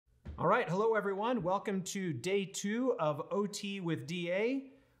All right, hello everyone. Welcome to day 2 of OT with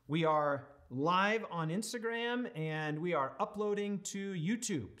DA. We are live on Instagram and we are uploading to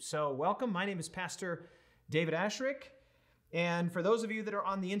YouTube. So welcome, my name is Pastor David Asscherick. And for those of you that are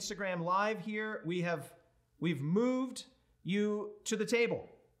on the Instagram live here, we've moved you to the table.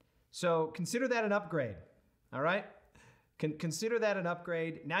 So consider that an upgrade, all right? Consider that an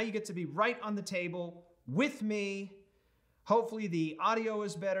upgrade. Now you get to be right on the table with me. Hopefully the audio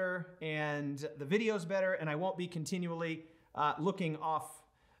is better and the video is better, and I won't be continually looking off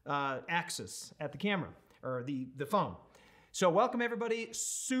axis at the camera or the phone. So welcome everybody.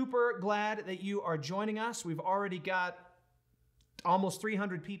 Super glad that you are joining us. We've already got almost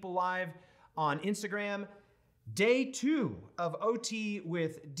 300 people live on Instagram. Day 2 of OT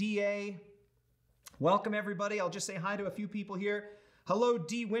with DA. Welcome everybody. I'll just say hi to a few people here. Hello,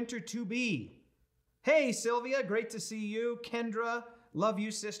 D Winter 2B. Hey, Sylvia, great to see you. Kendra, love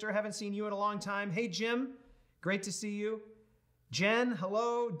you, sister. Haven't seen you in a long time. Hey, Jim, great to see you. Jen,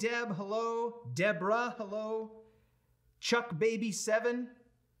 hello. Deb, hello. Deborah, hello. Chuck Baby 7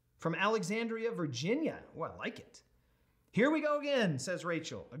 from Alexandria, Virginia. Oh, I like it. Here we go again, says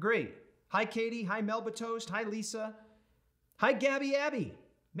Rachel. Agree. Hi, Katie. Hi, Melba Toast. Hi, Lisa. Hi, Gabby Abby.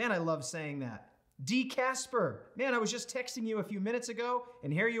 Man, I love saying that. D. Casper. Man, I was just texting you a few minutes ago,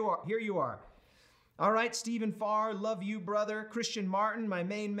 and here you are. Here you are. All right, Stephen Farr, love you, brother. Christian Martin, my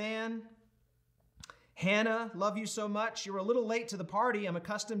main man. Hannah, love you so much. You were a little late to the party. I'm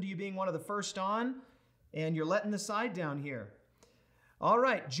accustomed to you being one of the first on, and you're letting the side down here. All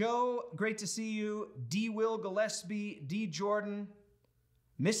right, Joe, great to see you. D. Will Gillespie, D. Jordan,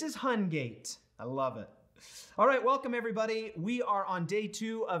 Mrs. Hungate. I love it. All right, welcome everybody. We are on day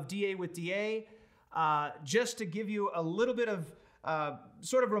 2 of DA with DA. Just to give you a little bit of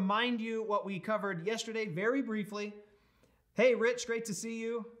sort of remind you what we covered yesterday very briefly. Hey, Rich, great to see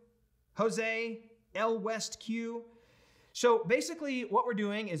you. Jose, L West Q. So basically what we're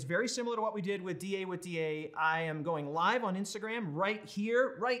doing is very similar to what we did with DA with DA. I am going live on Instagram right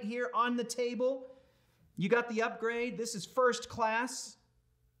here on the table. You got the upgrade. This is first class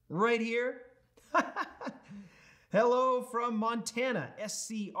right here. Hello from Montana,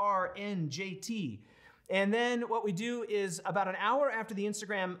 SCRNJT. And then what we do is about an hour after the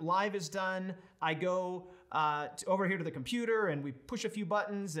Instagram live is done, I go over here to the computer and we push a few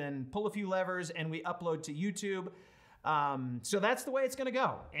buttons and pull a few levers and we upload to YouTube. So that's the way it's gonna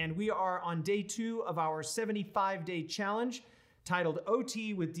go. And we are on day 2 of our 75-day challenge titled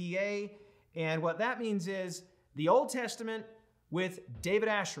OT with DA. And what that means is the Old Testament with David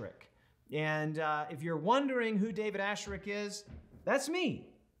Asscherick. And if you're wondering who David Asscherick is, that's me.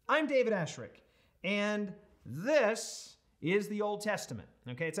 I'm David Asscherick. And this is the Old Testament.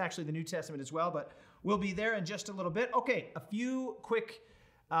 Okay, it's actually the New Testament as well, but we'll be there in just a little bit. Okay, a few quick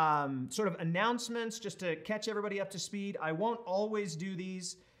sort of announcements just to catch everybody up to speed. I won't always do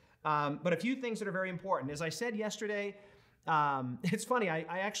these, but a few things that are very important. As I said yesterday, it's funny,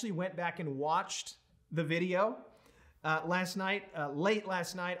 I actually went back and watched the video last night, late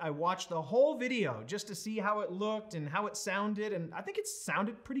last night. I watched the whole video just to see how it looked and how it sounded, and I think it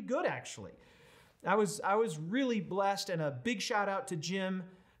sounded pretty good actually. I was really blessed, and a big shout out to Jim.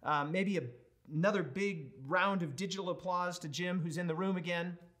 Maybe another big round of digital applause to Jim, who's in the room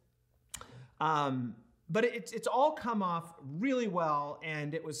again. But it's all come off really well,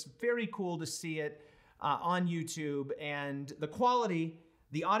 and it was very cool to see it on YouTube. And the quality,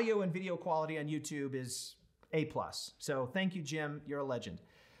 the audio and video quality on YouTube is A+. So thank you, Jim. You're a legend.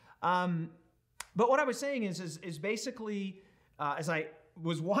 But what I was saying is basically, as I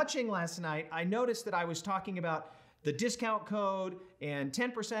was watching last night, I noticed that I was talking about the discount code and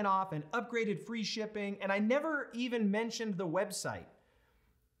 10% off and upgraded free shipping, and I never even mentioned the website.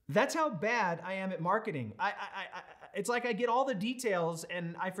 That's how bad I am at marketing. It's like I get all the details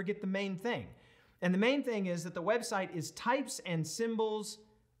and I forget the main thing. And the main thing is that the website is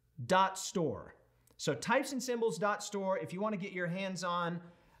typesandSymbols.store. So typesandSymbols.store, if you want to get your hands on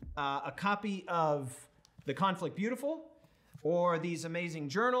a copy of The Conflict Beautiful, or these amazing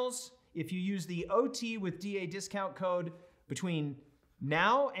journals. If you use the OT with DA discount code between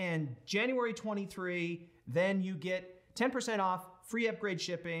now and January 23, then you get 10% off, free upgrade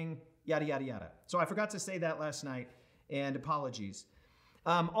shipping, yada, yada, yada. So I forgot to say that last night, and apologies.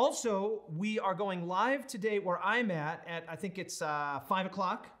 Also, we are going live today where I'm at I think it's 5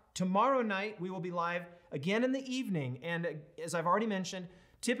 o'clock. Tomorrow night, we will be live again in the evening. And as I've already mentioned,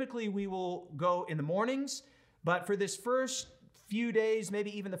 typically we will go in the mornings. But for this first few days,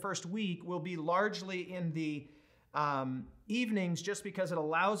 maybe even the first week, we'll be largely in the evenings just because it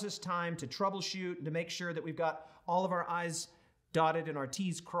allows us time to troubleshoot and to make sure that we've got all of our I's dotted and our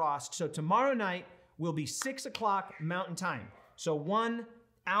T's crossed. So tomorrow night will be 6 o'clock Mountain Time. So 1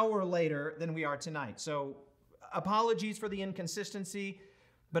 hour later than we are tonight. So apologies for the inconsistency.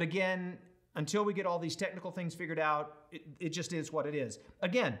 But again, until we get all these technical things figured out, it just is what it is.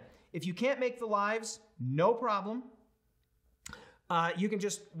 Again, if you can't make the lives, no problem. You can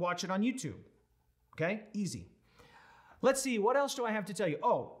just watch it on YouTube. Okay? Easy. Let's see, what else do I have to tell you?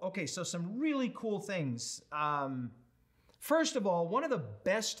 Oh, okay, so some really cool things. First of all, one of the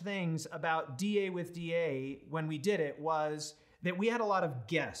best things about DA with DA when we did it was that we had a lot of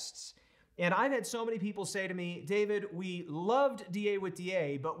guests. And I've had so many people say to me, David, we loved DA with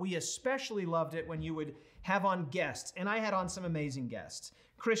DA, but we especially loved it when you would have on guests. And I had on some amazing guests.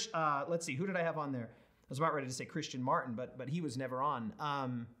 Let's see, who did I have on there? I was about ready to say Christian Martin, but he was never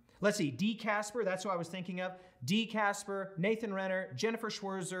on. Let's see, D. Casper, that's who I was thinking of. D. Casper, Nathan Renner, Jennifer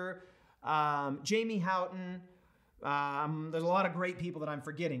Schwerzer, Jamie Houghton. There's a lot of great people that I'm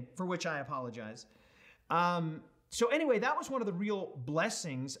forgetting, for which I apologize. So anyway, that was one of the real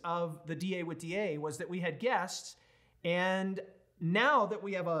blessings of the DA with DA was that we had guests. And now that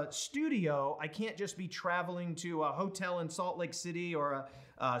we have a studio, I can't just be traveling to a hotel in Salt Lake City or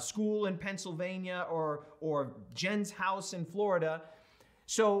a school in Pennsylvania or Jen's house in Florida.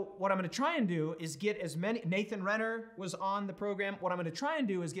 So what I'm going to try and do is get as many, Nathan Renner was on the program. What I'm going to try and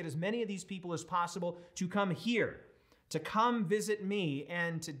do is get as many of these people as possible to come here, to come visit me.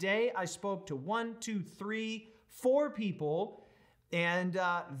 And today I spoke to 4 people, and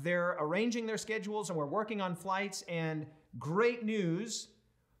they're arranging their schedules and we're working on flights. And great news,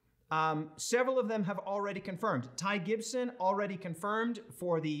 several of them have already confirmed. Ty Gibson already confirmed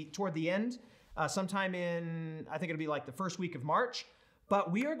for toward the end, sometime in, I think it'll be like the first week of March.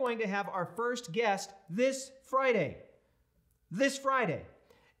 But we are going to have our first guest this Friday.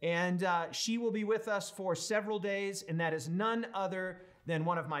 And she will be with us for several days, and that is none other than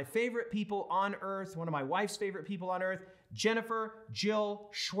one of my favorite people on earth, one of my wife's favorite people on earth, Jennifer Jill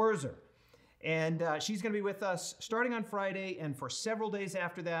Schwerzer. And she's going to be with us starting on Friday and for several days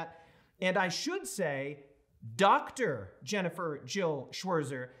after that. And I should say, Dr. Jennifer Jill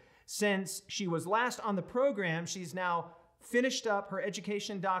Schwerzer, since she was last on the program, she's now finished up her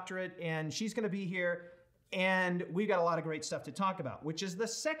education doctorate, and she's going to be here, and we've got a lot of great stuff to talk about, which is the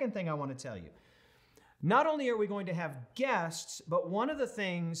second thing I want to tell you. Not only are we going to have guests, but one of the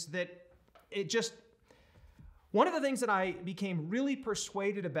things that I became really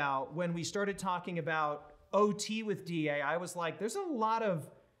persuaded about when we started talking about OT with DA, I was like, there's a lot of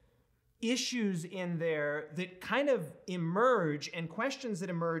issues in there that kind of emerge and questions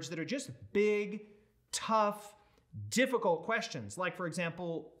that emerge that are just big, tough, difficult questions. Like, for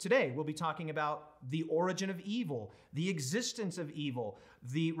example, today we'll be talking about the origin of evil, the existence of evil,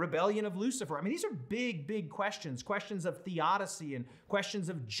 the rebellion of Lucifer. I mean, these are big, big questions of theodicy and questions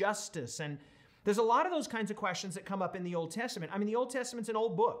of justice. And there's a lot of those kinds of questions that come up in the Old Testament. I mean, the Old Testament's an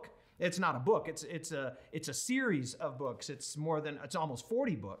old book. It's not a book. It's a series of books. It's almost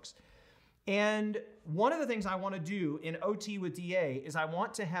 40 books. And one of the things I want to do in OT with DA is I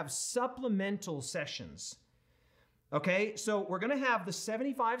want to have supplemental sessions. Okay, so we're going to have the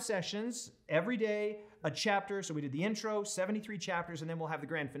 75 sessions every day, a chapter. So we did the intro, 73 chapters, and then we'll have the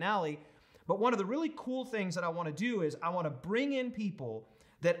grand finale. But one of the really cool things that I want to do is I want to bring in people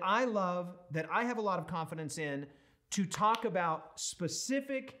that I love, that I have a lot of confidence in, to talk about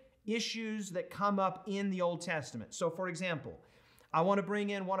specific issues that come up in the Old Testament. So for example, I want to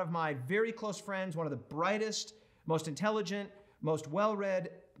bring in one of my very close friends, one of the brightest, most intelligent, most well-read,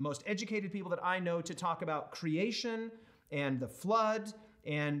 most educated people that I know, to talk about creation and the flood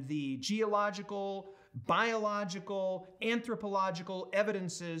and the geological, biological, anthropological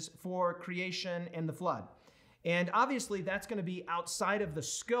evidences for creation and the flood. And obviously that's going to be outside of the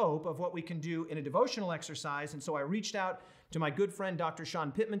scope of what we can do in a devotional exercise. And so I reached out to my good friend, Dr.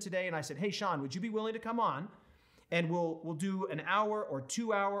 Sean Pittman, today, and I said, hey, Sean, would you be willing to come on? And we'll do an hour or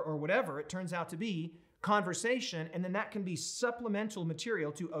 2 hour or whatever it turns out to be conversation, and then that can be supplemental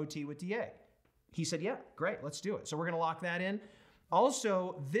material to OT with DA. He said, yeah, great, let's do it. So we're going to lock that in.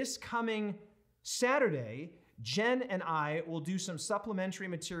 Also, this coming Saturday, Jen and I will do some supplementary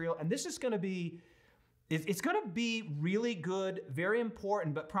material, and this is going to be, it's going to be really good, very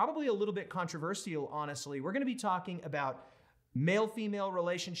important, but probably a little bit controversial, honestly. We're going to be talking about male-female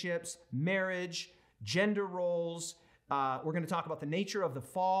relationships, marriage, gender roles. We're going to talk about the nature of the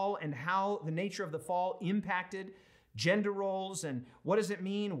fall and how the nature of the fall impacted gender roles, and what does it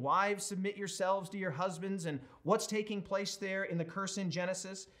mean, wives, submit yourselves to your husbands, and what's taking place there in the curse in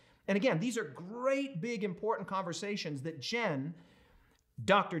Genesis. And again, these are great, big, important conversations that Jen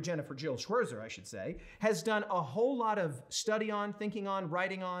Dr. Jennifer Jill Schwerzer, I should say, has done a whole lot of study on, thinking on,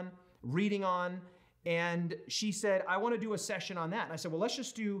 writing on, reading on, and she said, I want to do a session on that. And I said, well, let's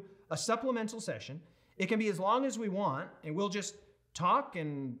just do a supplemental session. It can be as long as we want, and we'll just talk,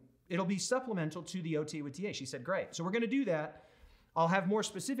 and it'll be supplemental to the OT with DA. She said, great. So we're going to do that. I'll have more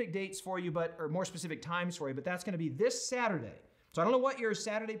specific dates for you, or more specific times for you, but that's going to be this Saturday. So I don't know what your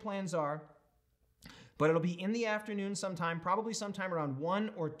Saturday plans are, but it'll be in the afternoon sometime, probably sometime around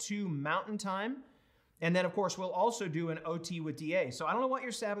 1 or 2 Mountain Time. And then, of course, we'll also do an OT with DA. So I don't know what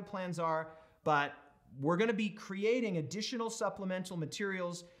your Sabbath plans are, but we're going to be creating additional supplemental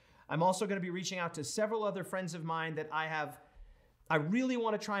materials. I'm also going to be reaching out to several other friends of mine that I really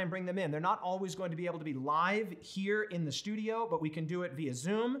want to try and bring them in. They're not always going to be able to be live here in the studio, but we can do it via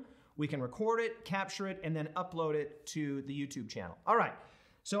Zoom. We can record it, capture it, and then upload it to the YouTube channel. All right.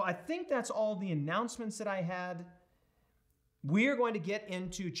 So I think that's all the announcements that I had. We are going to get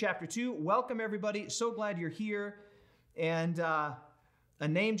into chapter 2. Welcome, everybody. So glad you're here. And a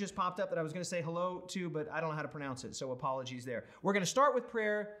name just popped up that I was going to say hello to, but I don't know how to pronounce it, so apologies there. We're going to start with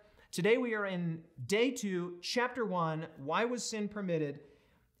prayer. Today we are in day 2, chapter 1, Why Was Sin Permitted?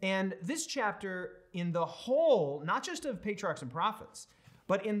 And this chapter, in the whole, not just of Patriarchs and Prophets,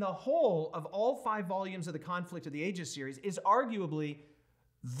 but in the whole of all 5 volumes of the Conflict of the Ages series, is arguably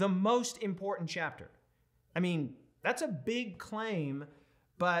the most important chapter. I mean, that's a big claim,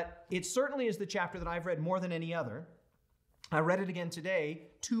 but it certainly is the chapter that I've read more than any other. I read it again today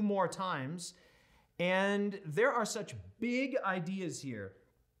 2 more times, and there are such big ideas here,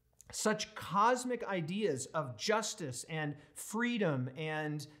 such cosmic ideas of justice and freedom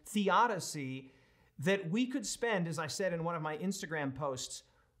and theodicy that we could spend, as I said in one of my Instagram posts,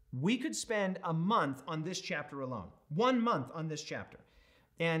 we could spend a month on this chapter alone. 1 month on this chapter.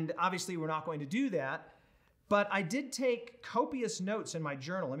 And obviously we're not going to do that, but I did take copious notes in my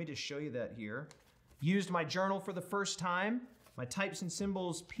journal. Let me just show you that here. Used my journal for the first time, my Types and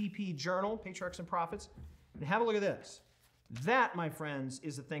Symbols PP journal, Patriarchs and Prophets. And have a look at this. That, my friends,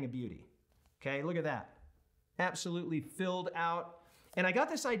 is a thing of beauty. Okay, look at that. Absolutely filled out. And I got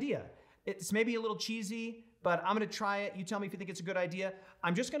this idea. It's maybe a little cheesy, but I'm going to try it. You tell me if you think it's a good idea.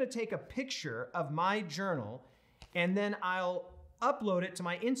 I'm just going to take a picture of my journal, and then I'll upload it to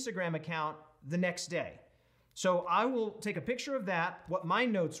my Instagram account the next day. So I will take a picture of that, what my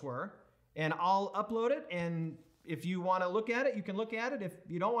notes were, and I'll upload it. And if you want to look at it, you can look at it. If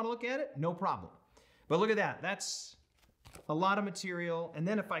you don't want to look at it, no problem. But look at that. That's a lot of material. And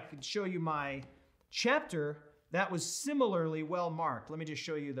then if I could show you my chapter, that was similarly well marked. Let me just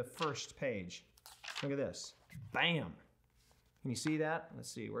show you the first page. Look at this. Bam. Can you see that? Let's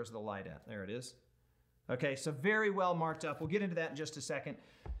see. Where's the light at? There it is. Okay, so very well marked up. We'll get into that in just a second.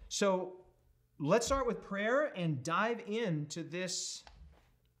 So let's start with prayer and dive into this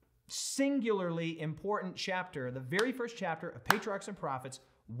singularly important chapter, the very first chapter of Patriarchs and Prophets.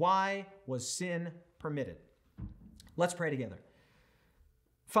 Why was sin permitted? Let's pray together.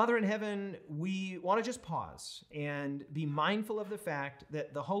 Father in heaven, we want to just pause and be mindful of the fact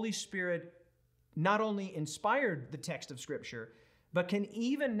that the Holy Spirit not only inspired the text of Scripture, but can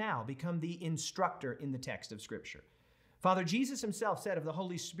even now become the instructor in the text of Scripture. Father, Jesus himself said of the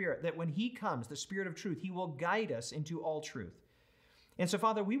Holy Spirit that when he comes, the Spirit of truth, he will guide us into all truth. And so,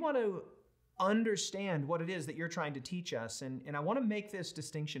 Father, we want to understand what it is that you're trying to teach us, and I want to make this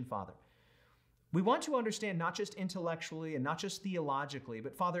distinction, Father. We want to understand not just intellectually and not just theologically,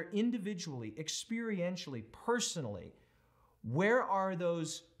 but, Father, individually, experientially, personally, where are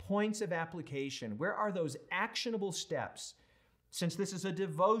those points of application? Where are those actionable steps? Since this is a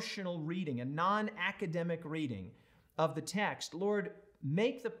devotional reading, a non-academic reading of the text, Lord,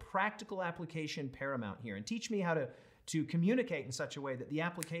 make the practical application paramount here and teach me how to communicate in such a way that the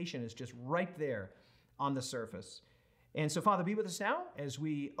application is just right there on the surface. And so, Father, be with us now as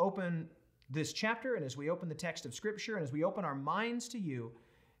we open this chapter and as we open the text of Scripture and as we open our minds to you.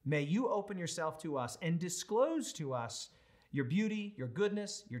 May you open yourself to us and disclose to us your beauty, your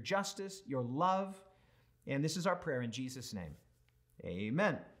goodness, your justice, your love. And this is our prayer in Jesus' name.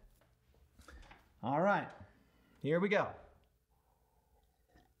 Amen. All right, here we go.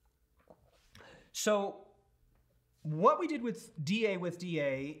 So what we did with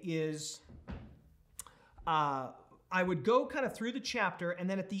DA is I would go kind of through the chapter, and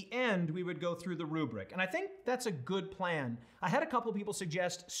then at the end, we would go through the rubric. And I think that's a good plan. I had a couple people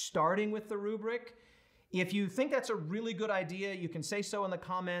suggest starting with the rubric. If you think that's a really good idea, you can say so in the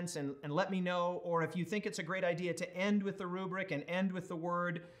comments and let me know. Or if you think it's a great idea to end with the rubric and end with the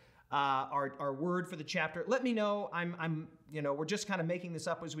word, our word for the chapter, let me know. We're just kind of making this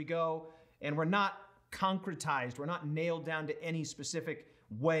up as we go, and we're not concretized. We're not nailed down to any specific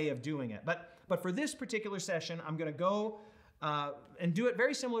way of doing it. But for this particular session, I'm going to go and do it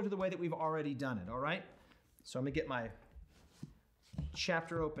very similar to the way that we've already done it, all right? So I'm going to get my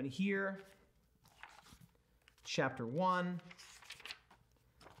chapter open here. Chapter 1.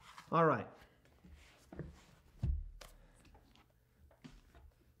 All right.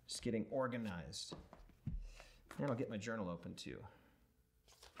 Just getting organized. And I'll get my journal open too.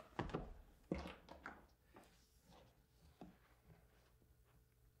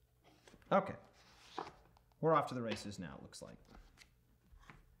 Okay. We're off to the races now, it looks like.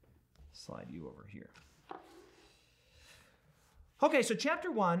 Slide you over here. Okay, so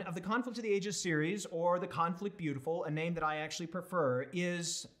chapter 1 of the Conflict of the Ages series, or the Conflict Beautiful, a name that I actually prefer,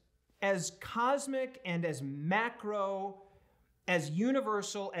 is as cosmic and as macro, as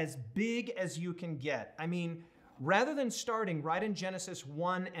universal, as big as you can get. I mean, rather than starting right in Genesis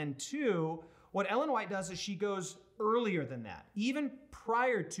 1 and 2, what Ellen White does is she goes earlier than that, even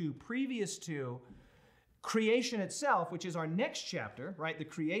previous to creation itself, which is our next chapter, right? The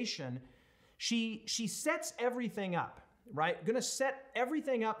creation. She sets everything up, right? Going to set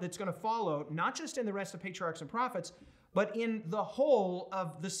everything up that's going to follow, not just in the rest of Patriarchs and Prophets, but in the whole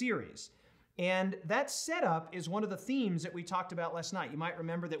of the series. And that setup is one of the themes that we talked about last night. You might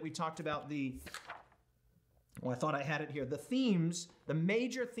remember that we talked about I thought I had it here. The themes, the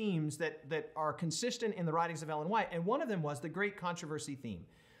major themes that are consistent in the writings of Ellen White, and one of them was the great controversy theme.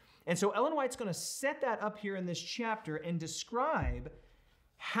 And so Ellen White's going to set that up here in this chapter and describe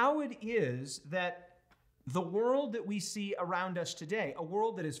how it is that the world that we see around us today, a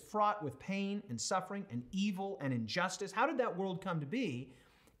world that is fraught with pain and suffering and evil and injustice, how did that world come to be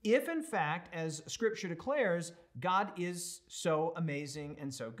if, in fact, as Scripture declares, God is so amazing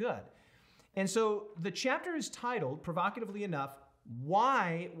and so good? And so the chapter is titled, provocatively enough,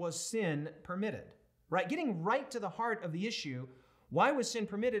 Why Was Sin Permitted? Right? Getting right to the heart of the issue, why was sin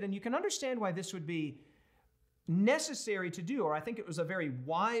permitted? And you can understand why this would be necessary to do, or I think it was a very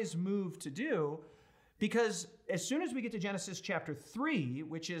wise move to do, because as soon as we get to Genesis chapter 3,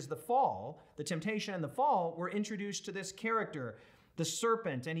 which is the fall, the temptation and the fall, we're introduced to this character, the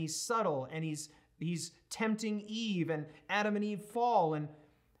serpent, and he's subtle, and he's tempting Eve, and Adam and Eve fall, and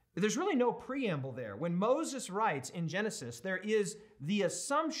there's really no preamble there. When Moses writes in Genesis, there is the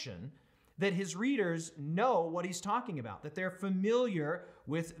assumption that his readers know what he's talking about, that they're familiar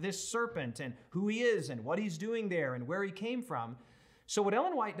with this serpent and who he is and what he's doing there and where he came from. So what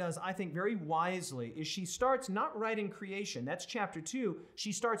Ellen White does, I think very wisely, is she starts not right in creation. That's chapter 2.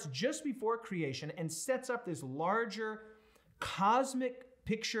 She starts just before creation and sets up this larger cosmic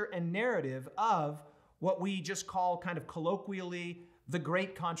picture and narrative of what we just call kind of colloquially the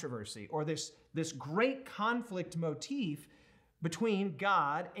great controversy, or this great conflict motif between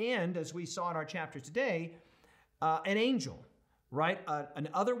God and, as we saw in our chapter today, an angel, right? An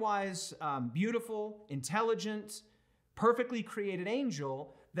otherwise beautiful, intelligent, perfectly created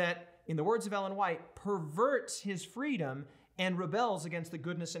angel that, in the words of Ellen White, perverts his freedom and rebels against the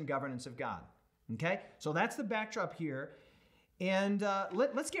goodness and governance of God. Okay? So that's the backdrop here. And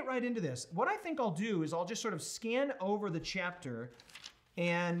let's get right into this. What I think I'll do is I'll just sort of scan over the chapter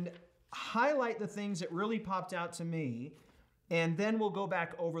and highlight the things that really popped out to me, and then we'll go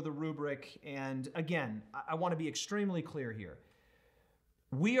back over the rubric. And again, I want to be extremely clear here.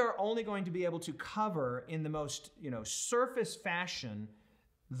 We are only going to be able to cover in the most, surface fashion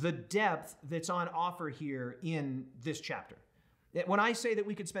the depth that's on offer here in this chapter. When I say that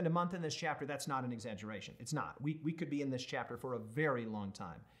we could spend a month in this chapter, that's not an exaggeration. It's not. We could be in this chapter for a very long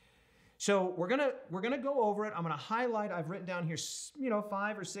time. So we're gonna go over it. I'm gonna highlight. I've written down here,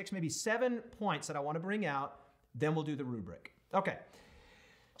 5 or 6, maybe 7 points that I want to bring out. Then we'll do the rubric. Okay.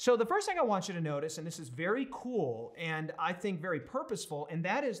 So the first thing I want you to notice, and this is very cool and I think very purposeful, and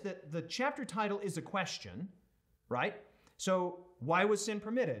that is that the chapter title is a question, right? So why was sin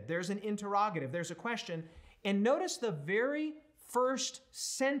permitted? There's an interrogative. There's a question. And notice the very first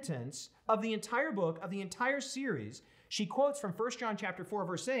sentence of the entire book, of the entire series. She quotes from 1 John chapter 4,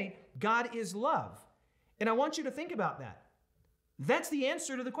 verse 8, God is love. And I want you to think about that. That's the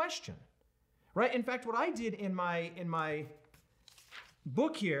answer to the question, right? In fact, what I did in my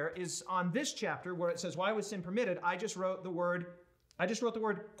book here is on this chapter where it says, why was sin permitted? I just wrote the word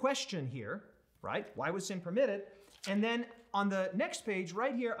question here, right? Why was sin permitted? And then on the next page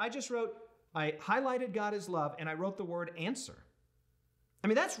right here, I highlighted God is love and I wrote the word answer. I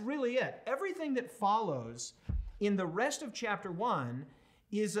mean, that's really it. Everything that follows in the rest of chapter 1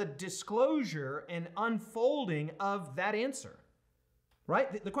 is a disclosure and unfolding of that answer,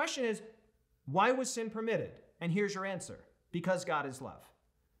 right? The question is, why was sin permitted? And here's your answer. Because God is love.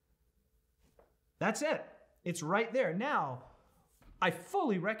 That's it. It's right there. Now, I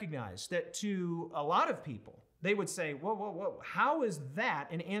fully recognize that to a lot of people, they would say, whoa, how is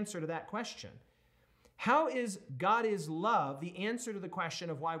that an answer to that question? How is God is love the answer to the question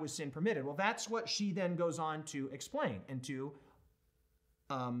of why was sin permitted? Well, that's what she then goes on to explain and to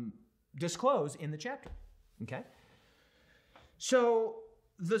disclose in the chapter, okay? So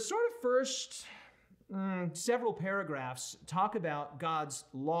the sort of first several paragraphs talk about God's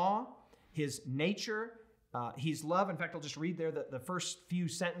law, his nature, he's love. In fact, I'll just read there the first few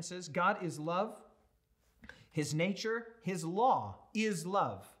sentences. God is love. His nature, his law is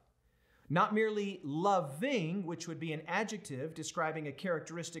love. Not merely loving, which would be an adjective describing a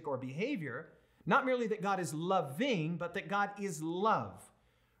characteristic or behavior. Not merely that God is loving, but that God is love,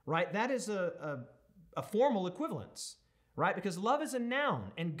 right? That is a formal equivalence, right? Because love is a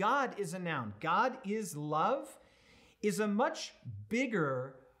noun and God is a noun. God is love is a much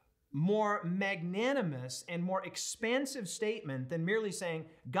bigger, more magnanimous and more expansive statement than merely saying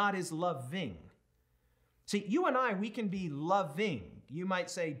God is loving. See, you and I, we can be loving. You might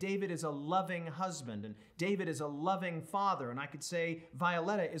say David is a loving husband and David is a loving father. And I could say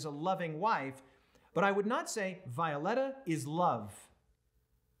Violetta is a loving wife, but I would not say Violetta is love.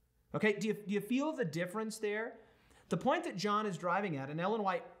 Okay, do you feel the difference there? The point that John is driving at, and Ellen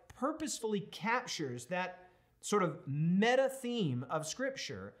White purposefully captures that sort of meta theme of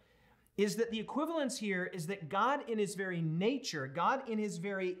Scripture, is that the equivalence here is that God in his very nature, God in his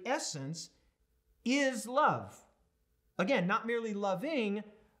very essence, is love. Again, not merely loving,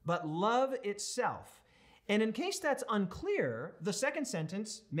 but love itself. And in case that's unclear, the second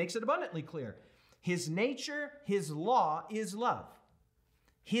sentence makes it abundantly clear. His nature, his law is love.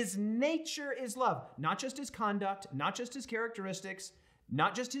 His nature is love. Not just his conduct, not just his characteristics,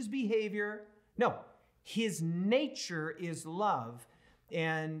 not just his behavior. No, his nature is love.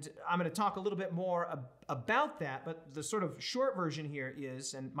 And I'm going to talk a little bit more about that, but the sort of short version here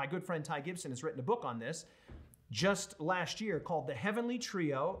is, and my good friend Ty Gibson has written a book on this just last year called The Heavenly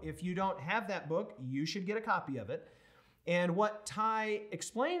Trio. If you don't have that book, you should get a copy of it. And what Ty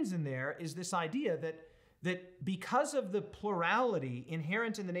explains in there is this idea that because of the plurality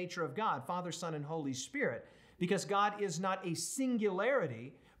inherent in the nature of God, Father, Son, and Holy Spirit, because God is not a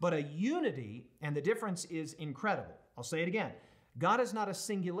singularity, but a unity, and the difference is incredible. I'll say it again. God is not a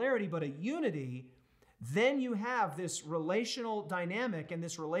singularity, but a unity. Then you have this relational dynamic and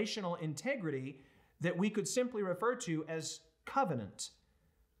this relational integrity that we could simply refer to as covenant.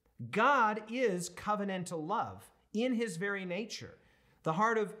 God is covenantal love in his very nature. The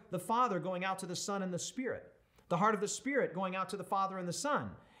heart of the Father going out to the Son and the Spirit. The heart of the Spirit going out to the Father and the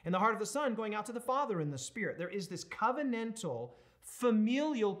Son. And the heart of the Son going out to the Father and the Spirit. There is this covenantal,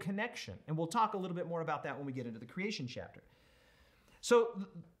 familial connection. And we'll talk a little bit more about that when we get into the creation chapter. So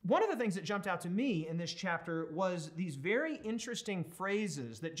one of the things that jumped out to me in this chapter was these very interesting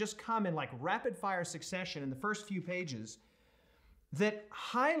phrases that just come in like rapid fire succession in the first few pages that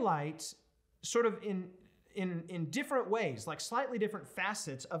highlight sort of in different ways, like slightly different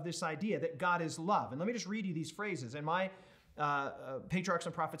facets of this idea that God is love. And let me just read you these phrases. In my Patriarchs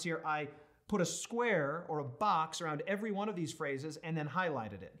and Prophets here, I put a square or a box around every one of these phrases and then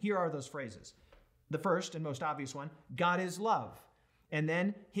highlighted it. Here are those phrases. The first and most obvious one, God is love. And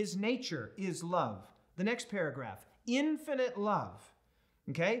then his nature is love. The next paragraph, infinite love.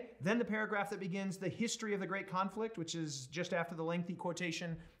 Okay? Then the paragraph that begins the history of the great conflict, which is just after the lengthy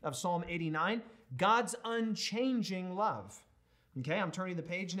quotation of Psalm 89, God's unchanging love. Okay, I'm turning the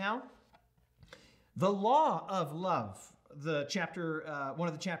page now. The law of love, the chapter, one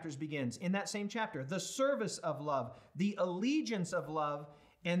of the chapters begins. In that same chapter, the service of love, the allegiance of love,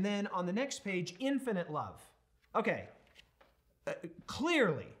 and then on the next page, infinite love. Okay.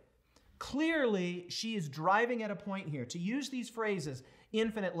 Clearly, she is driving at a point here to use these phrases,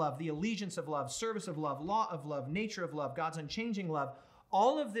 infinite love, the allegiance of love, service of love, law of love, nature of love, God's unchanging love.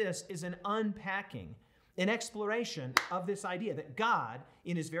 All of this is an unpacking, an exploration of this idea that God,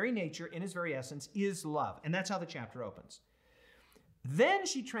 in his very nature, in his very essence, is love. And that's how the chapter opens. Then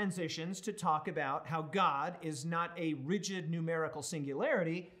she transitions to talk about how God is not a rigid numerical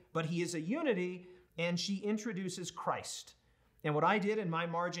singularity, but he is a unity, and she introduces Christ. And what I did in my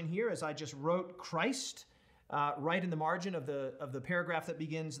margin here is I just wrote Christ right in the margin of the paragraph that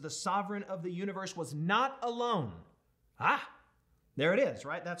begins, the sovereign of the universe was not alone. Ah, there it is,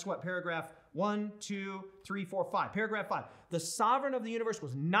 right? That's what paragraph 1, 2, 3, 4, 5. Paragraph 5. The sovereign of the universe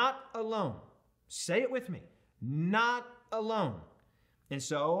was not alone. Say it with me. Not alone. And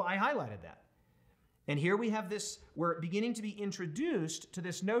so I highlighted that. And here we have this, we're beginning to be introduced to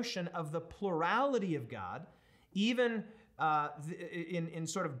this notion of the plurality of God, even in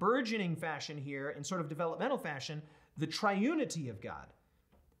sort of burgeoning fashion here, in sort of developmental fashion, the triunity of God,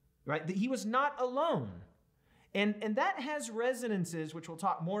 right? That he was not alone. And that has resonances, which we'll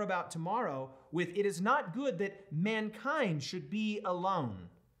talk more about tomorrow, with it is not good that mankind should be alone.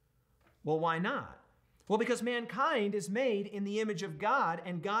 Well, why not? Well, because mankind is made in the image of God,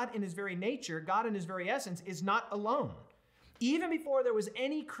 and God in his very nature, God in his very essence, is not alone. Even before there was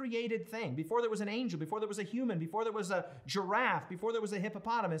any created thing, before there was an angel, before there was a human, before there was a giraffe, before there was a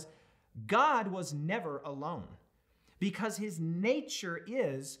hippopotamus, God was never alone because his nature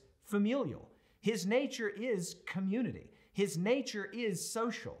is familial. His nature is community. His nature is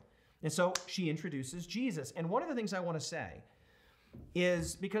social. And so she introduces Jesus. And one of the things I want to say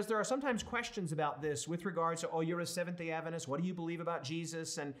is, because there are sometimes questions about this with regards to, oh, you're a Seventh-day Adventist, what do you believe about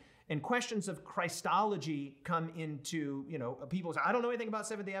Jesus? And questions of Christology come into, people say, I don't know anything about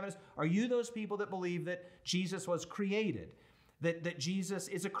Seventh-day Adventists. Are you those people that believe that Jesus was created, that Jesus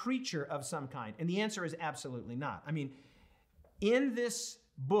is a creature of some kind? And the answer is absolutely not. I mean, in this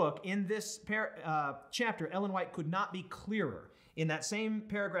book, in this chapter, Ellen White could not be clearer. In that same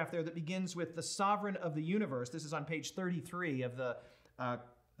paragraph there that begins with the sovereign of the universe, this is on page 33 of the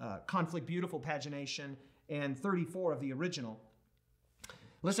Conflict Beautiful pagination and 34 of the original.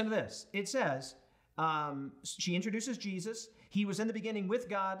 Listen to this. It says, she introduces Jesus. He was in the beginning with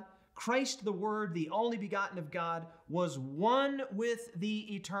God. Christ the Word, the only begotten of God, was one with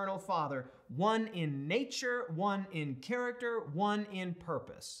the eternal Father, one in nature, one in character, one in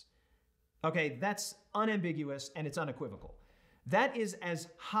purpose. Okay, that's unambiguous and it's unequivocal. That is as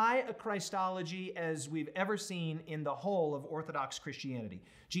high a Christology as we've ever seen in the whole of Orthodox Christianity.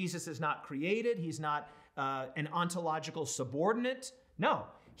 Jesus is not created. He's not an ontological subordinate. No,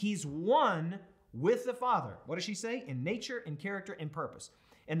 he's one with the Father. What does she say? In nature, in character, in purpose.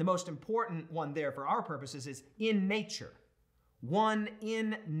 And the most important one there for our purposes is in nature. One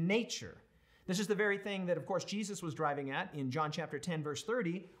in nature. This is the very thing that, of course, Jesus was driving at in John chapter 10, verse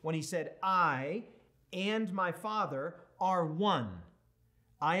 30, when he said, I and my Father are one.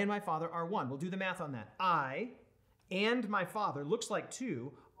 I and my Father are one. We'll do the math on that. I and my Father, looks like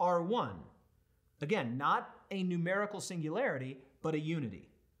two, are one. Again, not a numerical singularity, but a unity.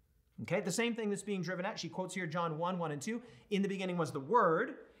 Okay, the same thing that's being driven at. She quotes here John 1, 1 and 2. In the beginning was the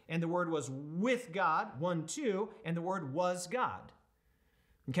Word, and the Word was with God, 1, 2, and the Word was God.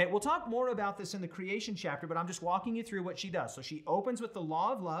 Okay, we'll talk more about this in the creation chapter, but I'm just walking you through what she does. So she opens with the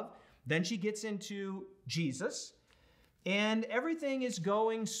law of love, then she gets into Jesus, and everything is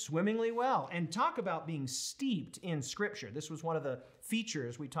going swimmingly well. And talk about being steeped in Scripture. This was one of the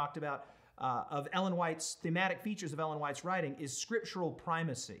features we talked about of Ellen White's, thematic features of Ellen White's writing is scriptural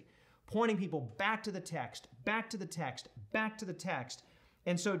primacy. Pointing people back to the text, back to the text, back to the text.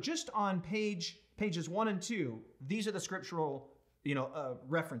 And so just on pages 1 and 2, these are the scriptural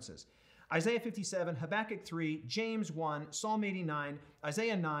references. Isaiah 57, Habakkuk 3, James 1, Psalm 89,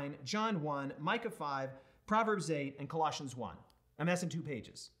 Isaiah 9, John 1, Micah 5, Proverbs 8, and Colossians 1. I mean, that's in 2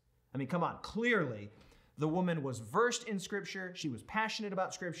 pages. I mean, come on. Clearly, the woman was versed in Scripture. She was passionate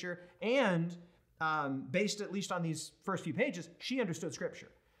about Scripture. And based at least on these first few pages, she understood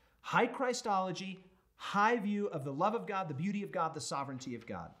Scripture. High Christology, high view of the love of God, the beauty of God, the sovereignty of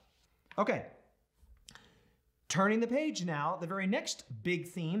God. Okay, turning the page now, the very next big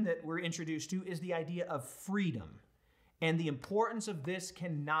theme that we're introduced to is the idea of freedom. And the importance of this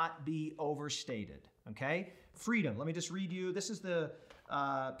cannot be overstated, okay? Freedom, let me just read you. This is the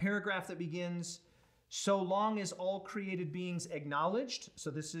paragraph that begins, so long as all created beings acknowledged. So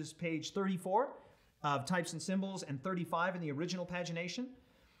this is page 34 of Types and Symbols and 35 in the original pagination.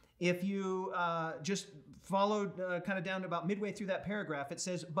 If you just followed kind of down to about midway through that paragraph, it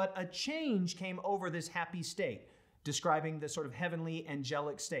says, but a change came over this happy state, describing the sort of heavenly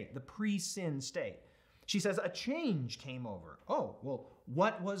angelic state, the pre-sin state. She says, a change came over. Oh, well,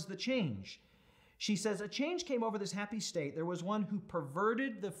 what was the change? She says, a change came over this happy state. There was one who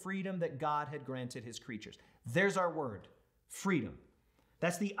perverted the freedom that God had granted his creatures. There's our word, freedom.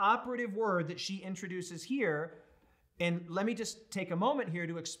 That's the operative word that she introduces here. And let me just take a moment here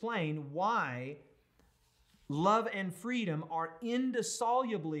to explain why love and freedom are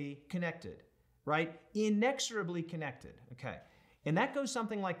indissolubly connected, right? Inexorably connected, okay? And that goes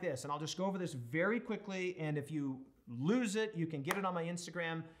something like this, and I'll just go over this very quickly, and if you lose it, you can get it on my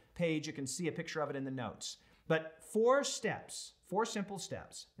Instagram page. You can see a picture of it in the notes. But 4 steps, 4 simple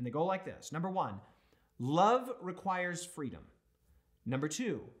steps, and they go like this. Number 1, love requires freedom. Number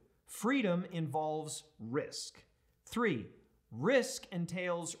 2, freedom involves risk. 3, risk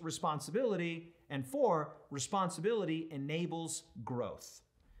entails responsibility. And 4, responsibility enables growth.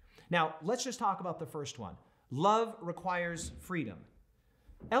 Now, let's just talk about the first one. Love requires freedom.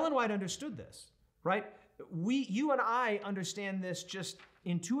 Ellen White understood this, right? you and I understand this just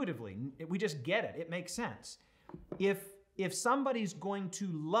intuitively. We just get it. It makes sense. If somebody's going to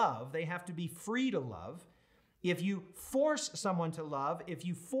love, they have to be free to love. If you force someone to love, if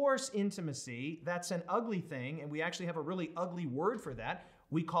you force intimacy, that's an ugly thing, and we actually have a really ugly word for that.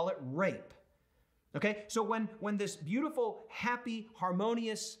 We call it rape. Okay? So when this beautiful, happy,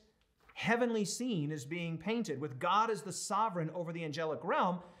 harmonious, heavenly scene is being painted with God as the sovereign over the angelic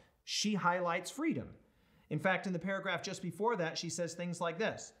realm, she highlights freedom. In fact, in the paragraph just before that, she says things like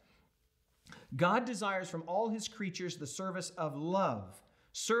this. God desires from all his creatures the service of love,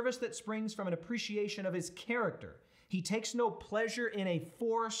 service that springs from an appreciation of his character. He takes no pleasure in a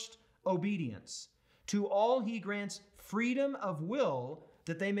forced obedience. To all he grants freedom of will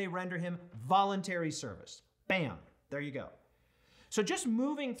that they may render him voluntary service. Bam, there you go. So just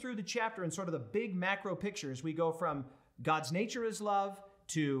moving through the chapter in sort of the big macro pictures, we go from God's nature is love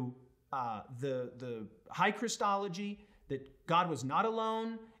to the high Christology, that God was not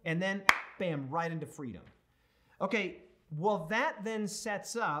alone, and then bam, right into freedom. Okay, well, that then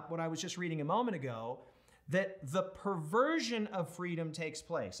sets up what I was just reading a moment ago, that the perversion of freedom takes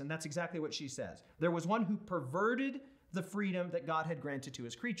place. And that's exactly what she says. There was one who perverted the freedom that God had granted to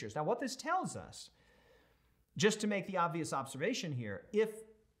his creatures. Now, what this tells us, just to make the obvious observation here,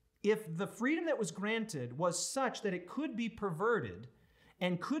 if the freedom that was granted was such that it could be perverted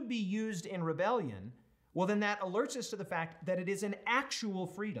and could be used in rebellion, well, then that alerts us to the fact that it is an actual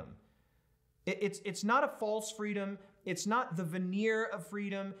freedom. It's not a false freedom. It's not the veneer of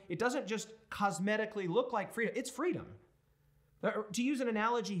freedom. It doesn't just cosmetically look like freedom. It's freedom. To use an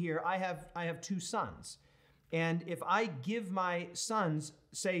analogy here, I have two sons. And if I give my sons,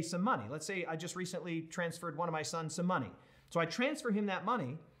 say, some money, let's say I just recently transferred one of my sons some money. So I transfer him that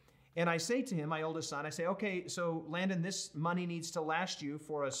money, and I say to him, my oldest son, I say, okay, so Landon, this money needs to last you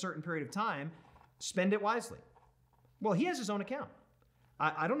for a certain period of time. Spend it wisely. Well, he has his own account.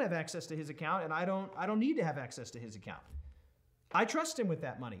 I don't have access to his account, and I don't need to have access to his account. I trust him with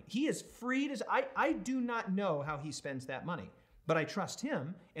that money. He is free to, I do not know how he spends that money, but I trust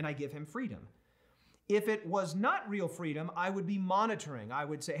him, and I give him freedom. If it was not real freedom, I would be monitoring. I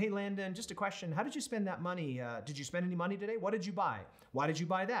would say, hey, Landon, just a question. How did you spend that money? Did you spend any money today? What did you buy? Why did you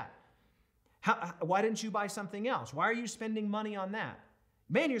buy that? Why didn't you buy something else? Why are you spending money on that?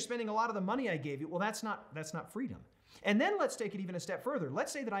 Man, you're spending a lot of the money I gave you. Well, that's not freedom. And then let's take it even a step further.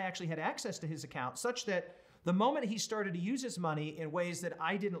 Let's say that I actually had access to his account such that the moment he started to use his money in ways that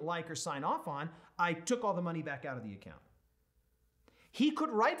I didn't like or sign off on, I took all the money back out of the account. He could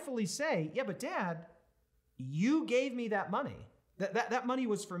rightfully say, yeah, but Dad, you gave me that money. That money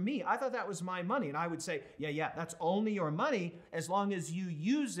was for me. I thought that was my money. And I would say, yeah, that's only your money as long as you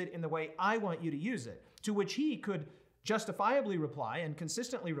use it in the way I want you to use it. To which he could justifiably reply and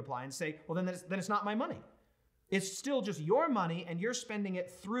consistently reply and say, well, then it's not my money. It's still just your money and you're spending it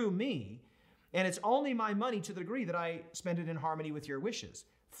through me. And it's only my money to the degree that I spend it in harmony with your wishes.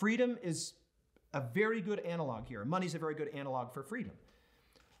 Freedom is a very good analog here. Money's a very good analog for freedom.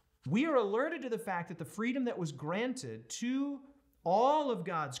 We are alerted to the fact that the freedom that was granted to all of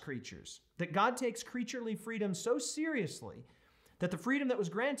God's creatures, that God takes creaturely freedom so seriously that the freedom that was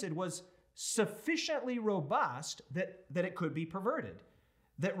granted was sufficiently robust that it could be perverted,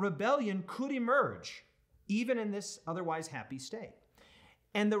 that rebellion could emerge even in this otherwise happy state.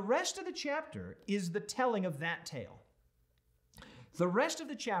 And the rest of the chapter is the telling of that tale. The rest of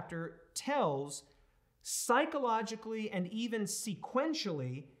the chapter tells psychologically and even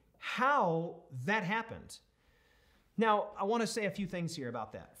sequentially how that happened. Now, I want to say a few things here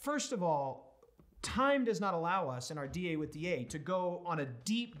about that. First of all, time does not allow us in our DA with DA to go on a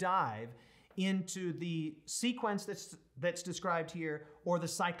deep dive into the sequence that's described here or the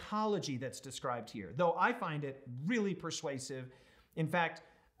psychology that's described here, though I find it really persuasive. In fact,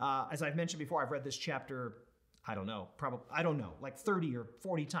 as I've mentioned before, I've read this chapter, like 30 or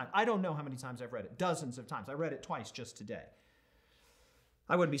 40 times. I don't know how many times I've read it, dozens of times. I read it twice just today.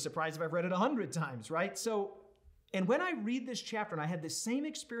 I wouldn't be surprised if I've read it 100 times, right? So, and when I read this chapter, and I had the same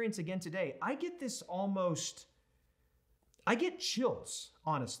experience again today, I get chills,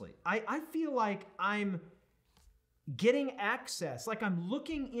 honestly. I feel like I'm getting access, like I'm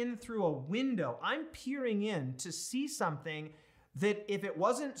looking in through a window. I'm peering in to see something that if it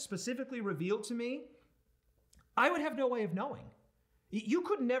wasn't specifically revealed to me, I would have no way of knowing. You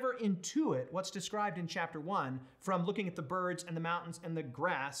could never intuit what's described in chapter 1 from looking at the birds and the mountains and the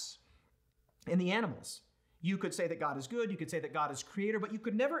grass and the animals. You could say that God is good, you could say that God is creator, but you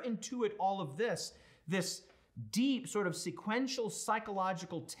could never intuit all of this deep sort of sequential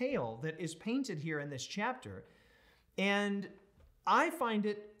psychological tale that is painted here in this chapter. And I find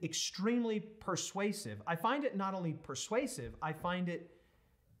it extremely persuasive. I find it not only persuasive, I find it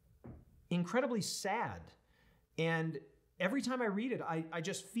incredibly sad. And every time I read it, I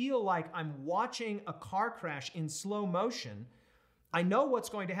just feel like I'm watching a car crash in slow motion. I know what's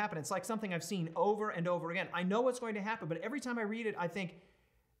going to happen. It's like something I've seen over and over again. I know what's going to happen, but every time I read it, I think,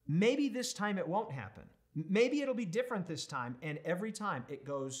 maybe this time it won't happen. Maybe it'll be different this time. And every time it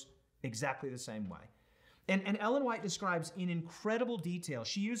goes exactly the same way. And Ellen White describes in incredible detail.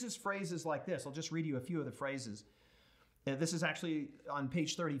 She uses phrases like this. I'll just read you a few of the phrases. This is actually on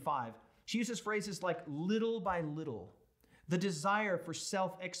page 35. She uses phrases like little by little, the desire for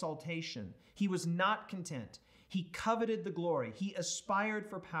self-exaltation. He was not content. He coveted the glory. He aspired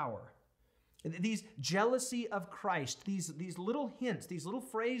for power. These jealousy of Christ, these little hints, these little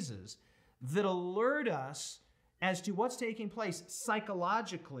phrases that alert us as to what's taking place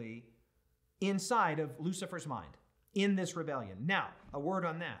psychologically inside of Lucifer's mind in this rebellion. Now, a word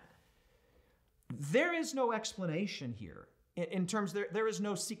on that. There is no explanation here. In terms, there is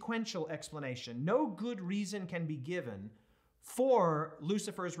no sequential explanation. No good reason can be given for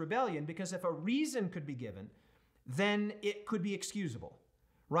Lucifer's rebellion, because if a reason could be given, then it could be excusable,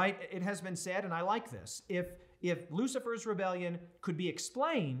 right? It has been said, and I like this, if Lucifer's rebellion could be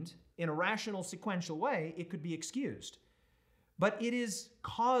explained in a rational, sequential way, it could be excused. But it is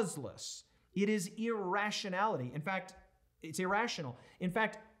causeless. It is irrationality. In fact, it's irrational. In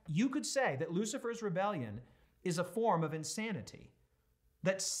fact, you could say that Lucifer's rebellion is a form of insanity.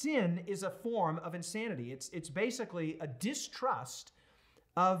 That sin is a form of insanity. It's basically a distrust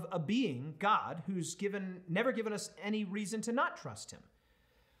of a being, God, who's never given us any reason to not trust him.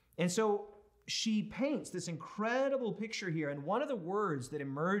 And so she paints this incredible picture here. And one of the words that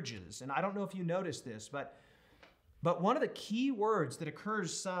emerges, and I don't know if you noticed this, but one of the key words that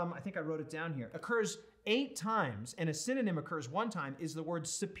occurs I think I wrote it down here, occurs 8 times, and a synonym occurs 1 time, is the word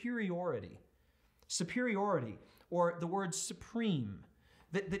superiority. Superiority, or the word supreme.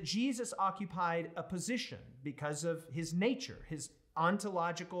 That Jesus occupied a position because of his nature, his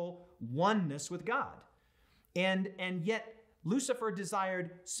ontological oneness with God. And yet Lucifer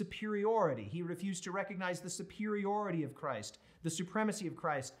desired superiority. He refused to recognize the superiority of Christ, the supremacy of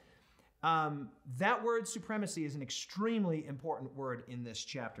Christ. That word supremacy is an extremely important word in this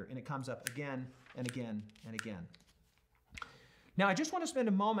chapter, and it comes up again and again and again. Now, I just want to spend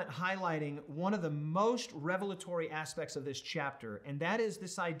a moment highlighting one of the most revelatory aspects of this chapter, and that is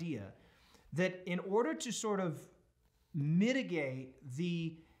this idea that in order to sort of mitigate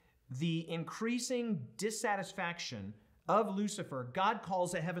the increasing dissatisfaction of Lucifer, God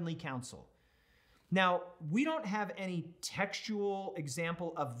calls a heavenly council. Now, we don't have any textual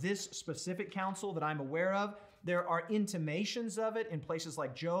example of this specific council that I'm aware of. There are intimations of it in places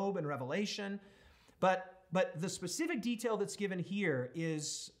like Job and Revelation, but the specific detail that's given here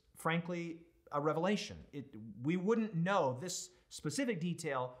is, frankly, a revelation. We wouldn't know this specific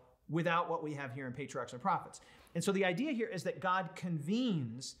detail without what we have here in Patriarchs and Prophets. And so the idea here is that God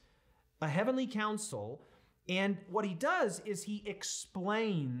convenes a heavenly council, and what he does is he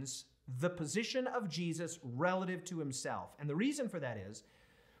explains the position of Jesus relative to himself. And the reason for that is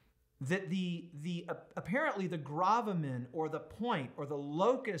that apparently the gravamen, or the point, or the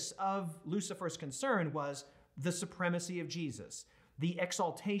locus of Lucifer's concern was the supremacy of Jesus, the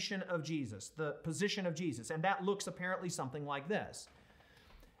exaltation of Jesus, the position of Jesus. And that looks apparently something like this.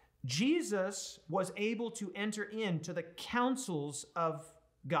 Jesus was able to enter into the counsels of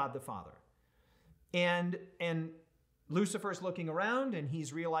God the Father. And Lucifer's looking around, and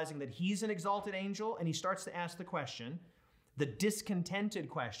he's realizing that he's an exalted angel, and he starts to ask the question, the discontented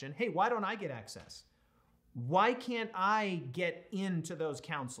question, hey, why don't I get access? Why can't I get into those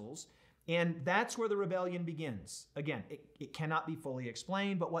councils? And that's where the rebellion begins. Again, it cannot be fully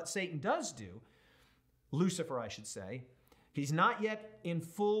explained, but what Satan does do, Lucifer, I should say, he's not yet in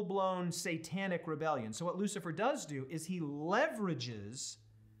full-blown satanic rebellion. So what Lucifer does do is he leverages,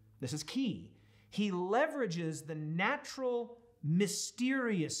 this is key, he leverages the natural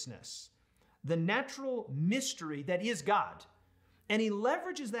mysteriousness, the natural mystery that is God. And he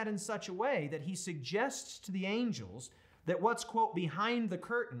leverages that in such a way that he suggests to the angels that what's, quote, behind the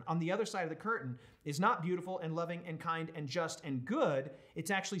curtain, on the other side of the curtain, is not beautiful and loving and kind and just and good. It's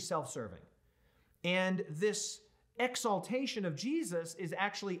actually self-serving. And this exaltation of Jesus is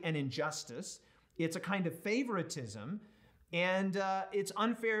actually an injustice. It's a kind of favoritism. And it's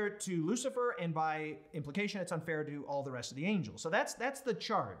unfair to Lucifer, and by implication, it's unfair to all the rest of the angels. So that's the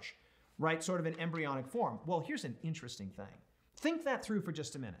charge, right? Sort of in embryonic form. Well, here's an interesting thing. Think that through for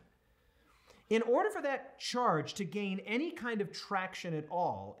just a minute. In order for that charge to gain any kind of traction at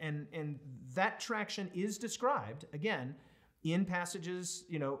all, and that traction is described, again, in passages,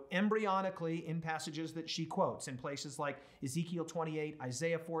 embryonically in passages that she quotes in places like Ezekiel 28,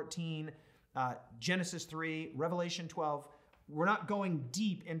 Isaiah 14, Genesis 3, Revelation 12. We're not going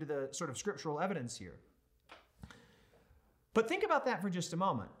deep into the sort of scriptural evidence here. But think about that for just a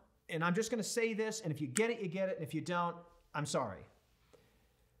moment. And I'm just going to say this, and if you get it, you get it. And if you don't, I'm sorry.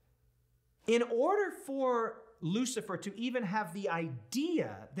 In order for Lucifer to even have the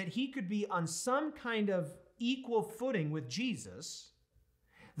idea that he could be on some kind of equal footing with Jesus,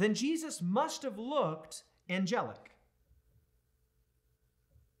 then Jesus must have looked angelic.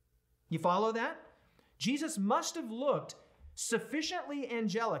 You follow that? Jesus must have looked sufficiently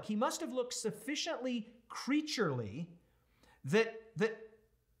angelic. He must have looked sufficiently creaturely that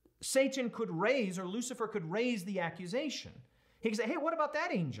Satan could raise, or Lucifer could raise the accusation. He could say, hey, what about that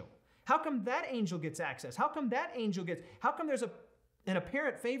angel? How come that angel gets access? How come there's an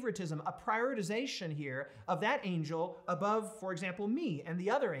apparent favoritism, a prioritization here of that angel above, for example, me and the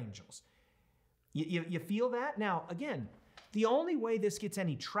other angels? You feel that? Now, again, the only way this gets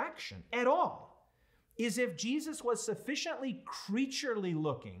any traction at all is if Jesus was sufficiently creaturely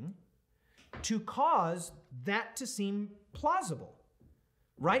looking to cause that to seem plausible,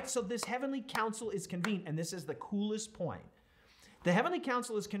 right? So this heavenly council is convened, and this is the coolest point. The heavenly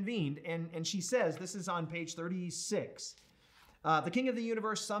council is convened, and she says, this is on page 36, the king of the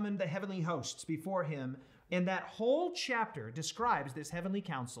universe summoned the heavenly hosts before him, and that whole chapter describes this heavenly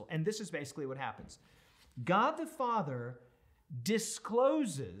council, and this is basically what happens. God the Father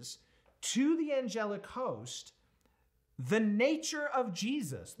discloses to the angelic host the nature of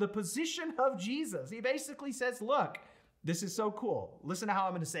Jesus, the position of Jesus. He basically says, look, this is so cool. Listen to how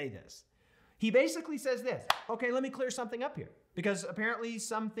I'm going to say this. He basically says this, okay, let me clear something up here, because apparently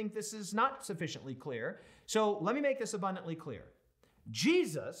some think this is not sufficiently clear. So let me make this abundantly clear.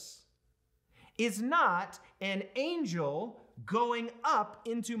 Jesus is not an angel going up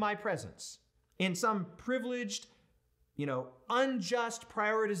into my presence in some privileged, unjust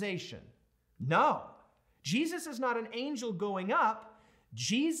prioritization. No, Jesus is not an angel going up.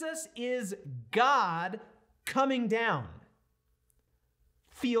 Jesus is God coming down.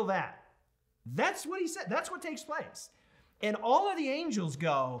 Feel that. That's what he said. That's what takes place. And all of the angels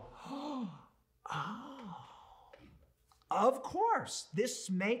go, oh, of course, this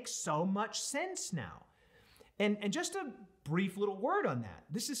makes so much sense now. And just a brief little word on that.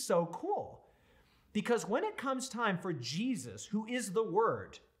 This is so cool. Because when it comes time for Jesus, who is the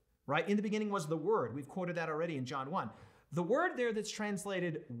Word, right? In the beginning was the Word. We've quoted that already in John 1. The word there that's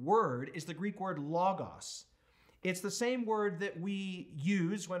translated word is the Greek word logos. It's the same word that we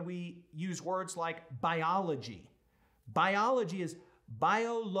use when we use words like biology. Biology is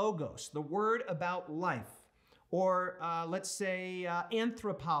biologos, the word about life. Or let's say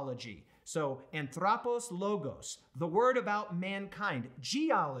anthropology. So anthropos logos, the word about mankind.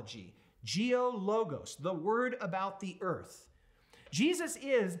 Geology, geologos, the word about the earth. Jesus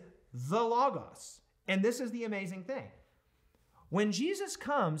is the Logos. And this is the amazing thing. When Jesus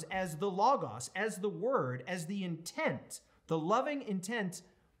comes as the Logos, as the Word, as the intent, the loving intent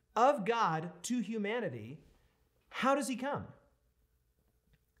of God to humanity, how does he come?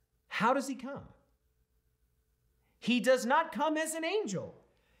 How does he come? He does not come as an angel.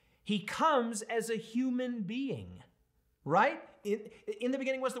 He comes as a human being, right? In the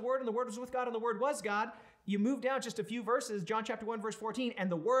beginning was the Word, and the Word was with God, and the Word was God. You move down just a few verses, John chapter 1, verse 14, and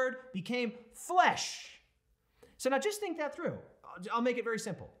the Word became flesh. So now just think that through. I'll make it very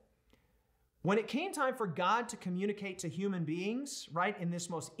simple. When it came time for God to communicate to human beings, right, in this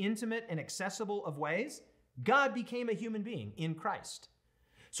most intimate and accessible of ways, God became a human being in Christ.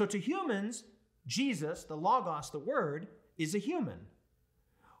 So to humans, Jesus, the Logos, the Word, is a human.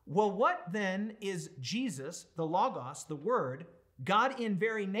 Well, what then is Jesus, the Logos, the Word, God in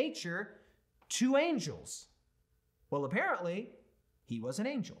very nature, to angels? Well, apparently, he was an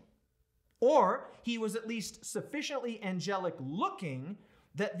angel. Or he was at least sufficiently angelic looking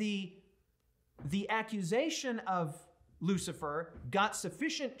that the accusation of Lucifer got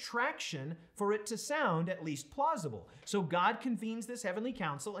sufficient traction for it to sound at least plausible. So God convenes this heavenly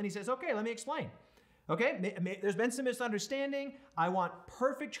council and he says, okay, let me explain. Okay, there's been some misunderstanding. I want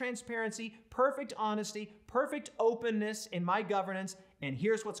perfect transparency, perfect honesty, perfect openness in my governance, and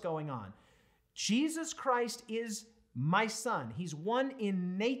here's what's going on. Jesus Christ is my son. He's one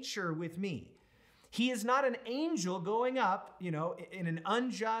in nature with me. He is not an angel going up, in an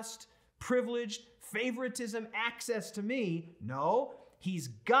unjust, privileged, favoritism access to me. No, he's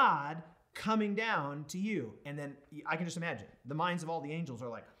God coming down to you. And then I can just imagine the minds of all the angels are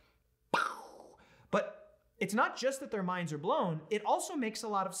like, pow. But it's not just that their minds are blown. It also makes a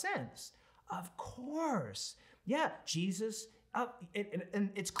lot of sense. Of course. yeah, Jesus, and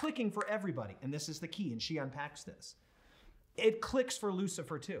it's clicking for everybody. And this is the key, and she unpacks this. It clicks for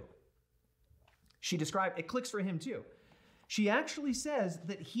Lucifer too. She described, it clicks for him too. She actually says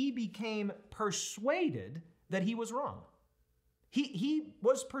that he became persuaded that he was wrong. He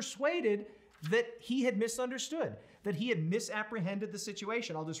was persuaded that he had misunderstood, that he had misapprehended the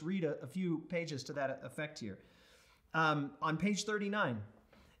situation. I'll just read a few pages to that effect here. On page 39,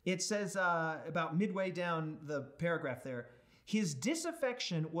 it says about midway down the paragraph there, his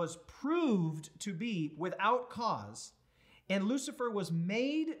disaffection was proved to be without cause, and Lucifer was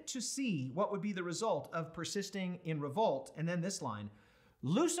made to see what would be the result of persisting in revolt. And then this line,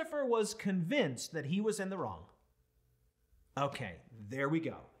 Lucifer was convinced that he was in the wrong. Okay, there we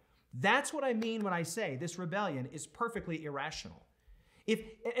go. That's what I mean when I say this rebellion is perfectly irrational.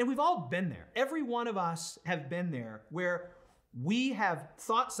 And we've all been there. Every one of us have been there where we have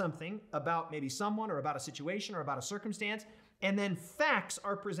thought something about maybe someone or about a situation or about a circumstance, and then facts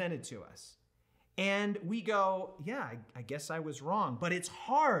are presented to us. And we go, yeah, I guess I was wrong. But it's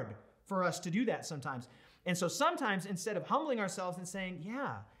hard for us to do that sometimes. And so sometimes instead of humbling ourselves and saying,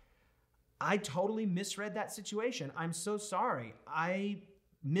 yeah, I totally misread that situation. I'm so sorry. I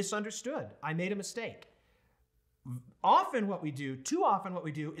misunderstood. I made a mistake. Too often what we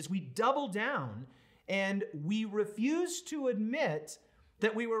do is we double down and we refuse to admit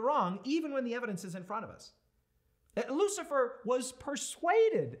that we were wrong, even when the evidence is in front of us. Lucifer was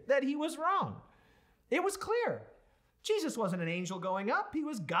persuaded that he was wrong. It was clear. Jesus wasn't an angel going up. He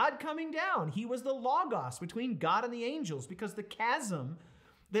was God coming down. He was the logos between God and the angels, because the chasm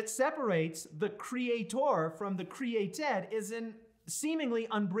that separates the creator from the created is an seemingly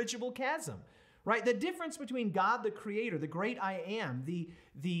unbridgeable chasm, right? The difference between God, the creator, the great I am,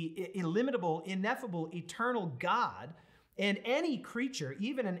 the illimitable, ineffable, eternal God, and any creature,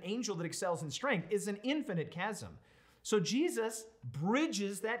 even an angel that excels in strength, is an infinite chasm. So Jesus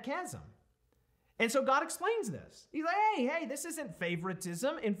bridges that chasm. And so God explains this. He's like, hey, this isn't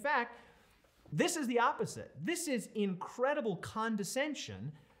favoritism. In fact, this is the opposite. This is incredible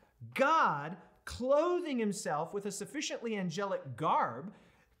condescension. God clothing himself with a sufficiently angelic garb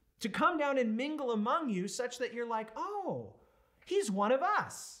to come down and mingle among you such that you're like, oh, he's one of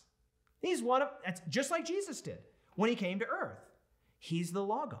us. That's just like Jesus did when he came to earth. He's the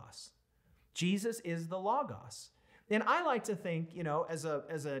Logos. Jesus is the Logos. And I like to think, as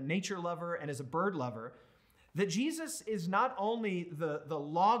a nature lover and as a bird lover, that Jesus is not only the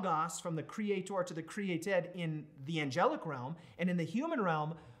Logos from the creator to the created in the angelic realm and in the human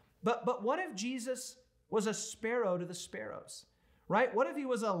realm, but what if Jesus was a sparrow to the sparrows, right? What if he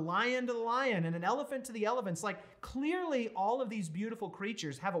was a lion to the lion and an elephant to the elephants? Like, clearly all of these beautiful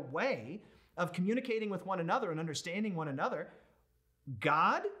creatures have a way of communicating with one another and understanding one another.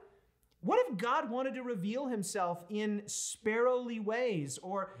 God? What if God wanted to reveal himself in sparrowly ways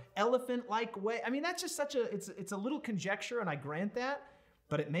or elephant-like way? I mean, that's just it's a little conjecture, and I grant that,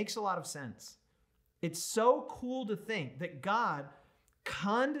 but it makes a lot of sense. It's so cool to think that God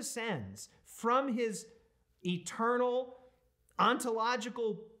condescends from his eternal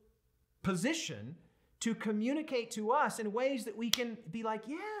ontological position to communicate to us in ways that we can be like,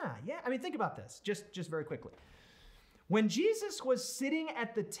 yeah. I mean, think about this, just very quickly. When Jesus was sitting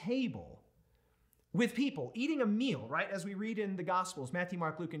at the table with people, eating a meal, right, as we read in the Gospels, Matthew,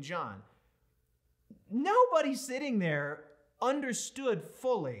 Mark, Luke, and John, nobody sitting there understood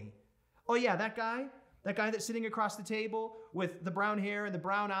fully, oh yeah, that guy that's sitting across the table with the brown hair and the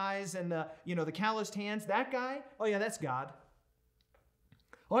brown eyes and the calloused hands, that guy, oh yeah, that's God.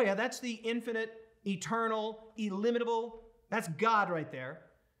 Oh yeah, that's the infinite, eternal, illimitable, that's God right there.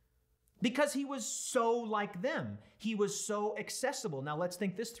 Because he was so like them. He was so accessible. Now let's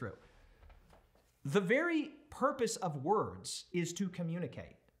think this through. The very purpose of words is to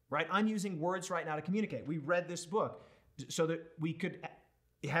communicate, right? I'm using words right now to communicate. We read this book so that we could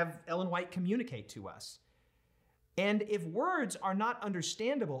have Ellen White communicate to us. And if words are not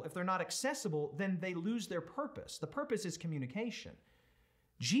understandable, if they're not accessible, then they lose their purpose. The purpose is communication.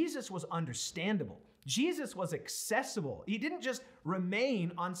 Jesus was understandable. Jesus was accessible. He didn't just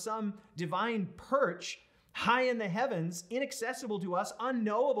remain on some divine perch high in the heavens, inaccessible to us,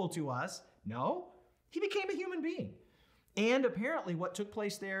 unknowable to us. No, he became a human being. And apparently what took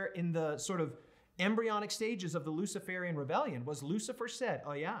place there in the sort of embryonic stages of the Luciferian rebellion was Lucifer said,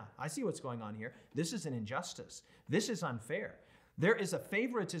 oh yeah, I see what's going on here. This is an injustice. This is unfair. There is a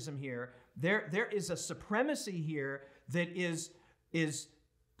favoritism here. There is a supremacy here that is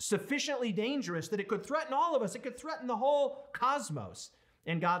sufficiently dangerous that it could threaten all of us. It could threaten the whole cosmos.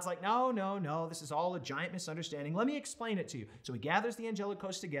 And God's like, no, this is all a giant misunderstanding. Let me explain it to you. So he gathers the angelic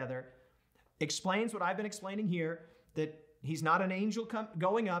host together. explains what I've been explaining here, that he's not an angel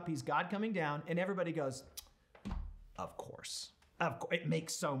going up, he's God coming down, and everybody goes, of course. It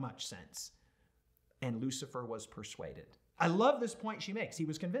makes so much sense. And Lucifer was persuaded. I love this point she makes. He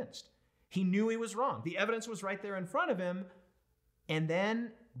was convinced. He knew he was wrong. The evidence was right there in front of him. And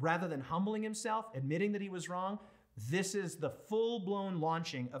then, rather than humbling himself, admitting that he was wrong, this is the full-blown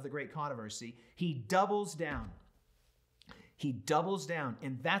launching of the great controversy. He doubles down. He doubles down,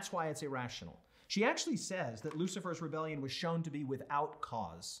 and that's why it's irrational. She actually says that Lucifer's rebellion was shown to be without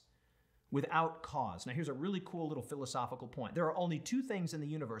cause. Without cause. Now, here's a really cool little philosophical point. There are only two things in the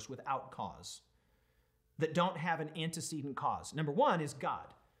universe without cause that don't have an antecedent cause. Number one is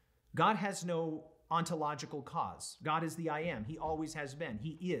God. God has no ontological cause. God is the I am. He always has been.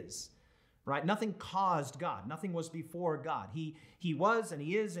 He is. Right? Nothing caused God. Nothing was before God. He was and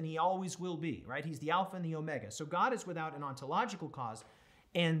he is and he always will be. Right? He's the Alpha and the Omega. So God is without an ontological cause.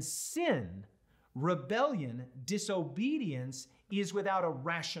 And sin, rebellion, disobedience is without a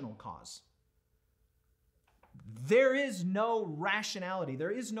rational cause. There is no rationality.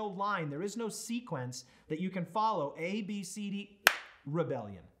 There is no line. There is no sequence that you can follow. A, B, C, D,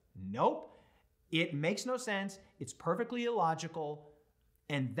 rebellion. Nope. It makes no sense. It's perfectly illogical.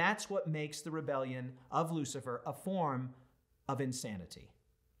 And that's what makes the rebellion of Lucifer a form of insanity.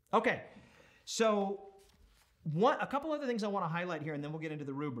 Okay, so a couple other things I want to highlight here, and then we'll get into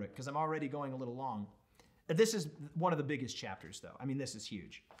the rubric, because I'm already going a little long. This is one of the biggest chapters, though. I mean, this is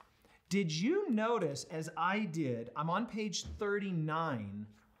huge. Did you notice, as I did, I'm on page 39,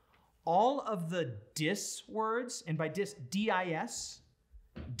 all of the dis words, and by dis, D-I-S,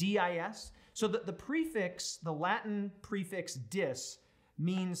 D-I-S. So the prefix, the Latin prefix dis,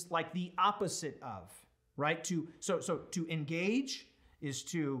 means like the opposite of, right? So to engage is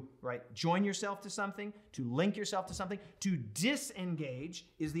to, right, join yourself to something, to link yourself to something. To disengage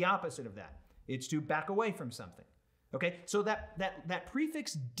is the opposite of that. It's to back away from something. Okay, so that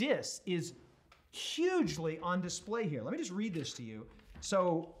prefix dis is hugely on display here. Let me just read this to you.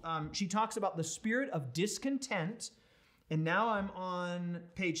 So she talks about the spirit of discontent, and now I'm on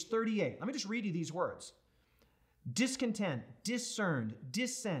page 38. Let me just read you these words. Discontent, discerned,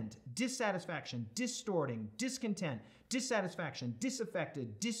 dissent, dissatisfaction, distorting, discontent, dissatisfaction,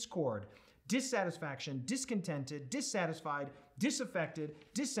 disaffected, discord, dissatisfaction, discontented, dissatisfied, disaffected,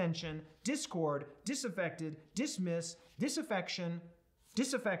 dissension, discord, disaffected, dismiss, disaffection,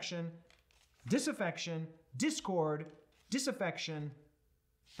 disaffection, disaffection, discord, disaffection.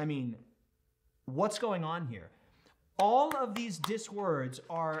 I mean, what's going on here? All of these dis words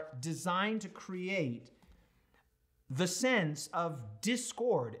are designed to create the sense of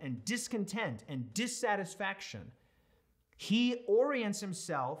discord and discontent and dissatisfaction. He orients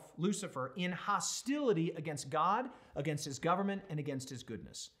himself, Lucifer, in hostility against God, against his government, and against his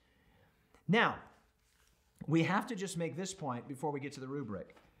goodness. Now, we have to just make this point before we get to the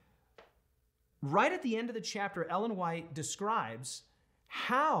rubric. Right at the end of the chapter, Ellen White describes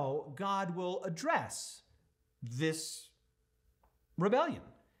how God will address this rebellion,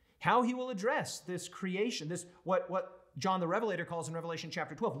 how he will address this creation, this what John the Revelator calls in Revelation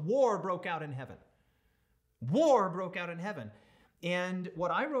chapter 12, war broke out in heaven. War broke out in heaven. And what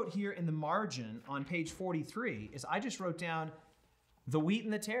I wrote here in the margin on page 43 is I just wrote down the wheat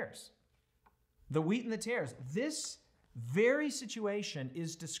and the tares. The wheat and the tares. This very situation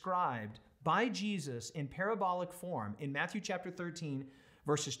is described by Jesus in parabolic form in Matthew chapter 13,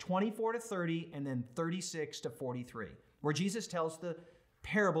 verses 24 to 30, and then 36 to 43, where Jesus tells the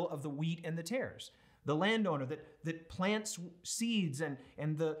parable of the wheat and the tares. The landowner that plants seeds and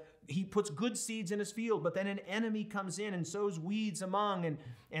he puts good seeds in his field, but then an enemy comes in and sows weeds among.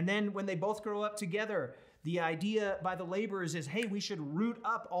 And then when they both grow up together, the idea by the laborers is, hey, we should root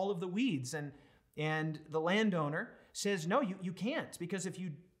up all of the weeds. And the landowner says, no, you can't, because if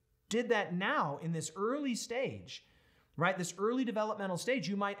you did that now in this early stage, right, this early developmental stage,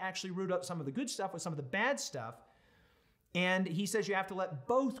 you might actually root up some of the good stuff with some of the bad stuff. And he says you have to let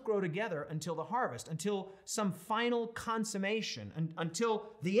both grow together until the harvest, until some final consummation, until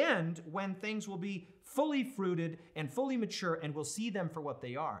the end when things will be fully fruited and fully mature and we'll see them for what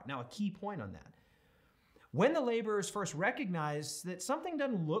they are. Now, a key point on that. When the laborers first recognize that something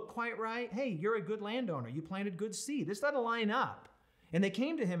doesn't look quite right, hey, you're a good landowner. You planted good seed. This doesn't line up. And they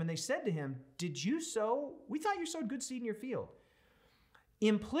came to him and they said to him, did you sow? We thought you sowed good seed in your field.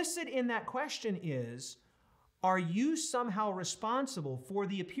 Implicit in that question is, are you somehow responsible for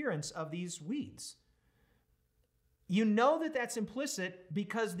the appearance of these weeds? You know that that's implicit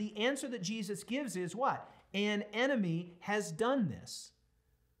because the answer that Jesus gives is what? An enemy has done this.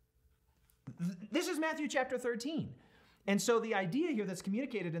 This is Matthew chapter 13. And so the idea here that's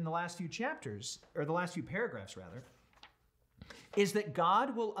communicated in the last few chapters, or the last few paragraphs rather, is that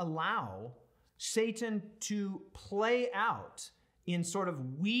God will allow Satan to play out in sort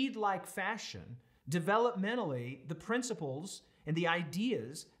of weed-like fashion, developmentally, the principles and the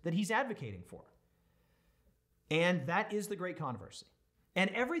ideas that he's advocating for. And that is the great controversy. And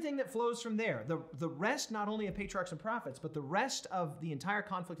everything that flows from there, the rest not only of Patriarchs and Prophets, but the rest of the entire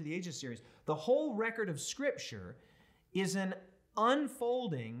Conflict of the Ages series, the whole record of Scripture is an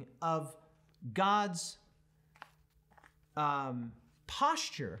unfolding of God's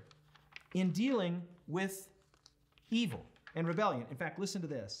posture in dealing with evil and rebellion. In fact, listen to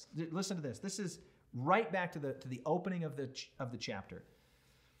this. Listen to this. This is right back to the opening of the chapter.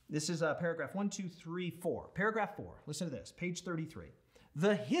 This is paragraph 1, 2, 3, 4. Paragraph 4. Listen to this. Page 33.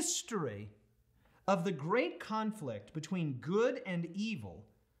 The history of the great conflict between good and evil,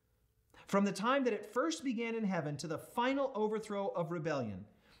 from the time that it first began in heaven to the final overthrow of rebellion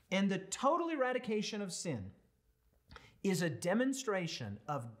and the total eradication of sin, is a demonstration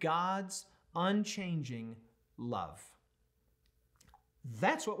of God's unchanging love.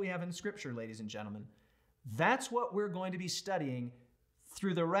 That's what we have in Scripture, ladies and gentlemen. That's what we're going to be studying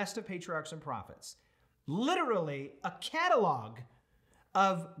through the rest of Patriarchs and Prophets. Literally a catalog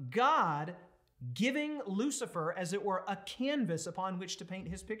of God giving Lucifer, as it were, a canvas upon which to paint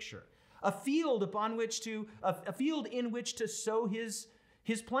his picture, a field in which to sow his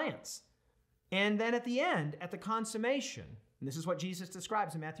plants. And then at the end, at the consummation, and this is what Jesus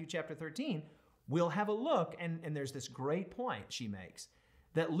describes in Matthew chapter 13, we'll have a look, and there's this great point she makes,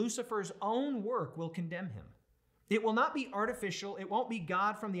 that Lucifer's own work will condemn him. It will not be artificial. It won't be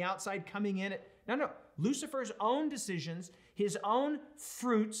God from the outside coming in. No. Lucifer's own decisions, his own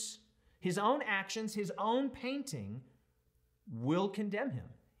fruits, his own actions, his own painting will condemn him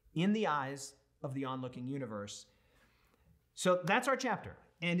in the eyes of the onlooking universe. So that's our chapter.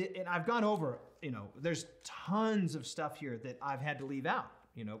 And I've gone over, there's tons of stuff here that I've had to leave out,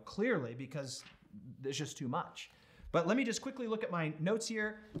 clearly because there's just too much. But let me just quickly look at my notes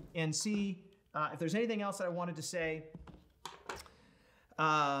here and see if there's anything else that I wanted to say.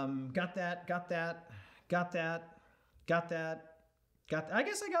 Got that. I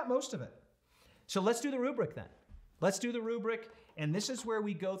guess I got most of it. So let's do the rubric then. Let's do the rubric, and this is where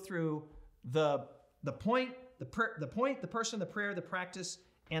we go through the point, the person, the prayer, the practice,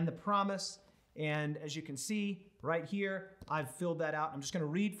 and the promise. And as you can see right here, I've filled that out. I'm just going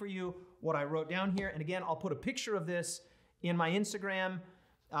to read for you what I wrote down here. And again, I'll put a picture of this in my Instagram.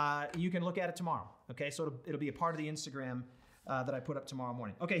 You can look at it tomorrow. Okay, so it'll be a part of the Instagram that I put up tomorrow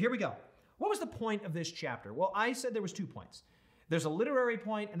morning. Okay, here we go. What was the point of this chapter? Well, I said there was 2 points. There's a literary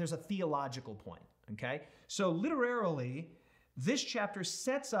point and there's a theological point. Okay, so literarily, this chapter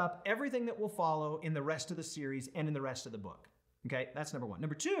sets up everything that will follow in the rest of the series and in the rest of the book. Okay, that's number 1.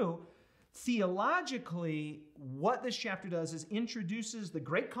 Number 2, theologically, what this chapter does is introduces the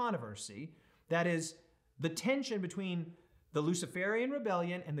great controversy, that is the tension between the Luciferian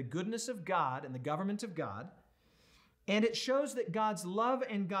rebellion and the goodness of God and the government of God. And it shows that God's love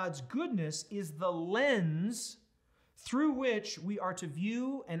and God's goodness is the lens through which we are to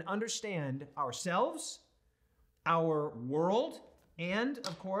view and understand ourselves, our world, and,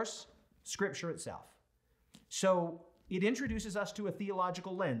 of course, Scripture itself. So it introduces us to a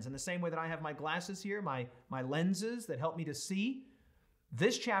theological lens in the same way that I have my glasses here, my lenses that help me to see.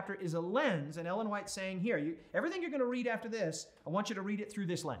 This chapter is a lens, and Ellen White's saying here, everything you're going to read after this, I want you to read it through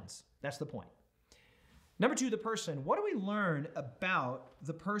this lens. That's the point. Number 2, the person. What do we learn about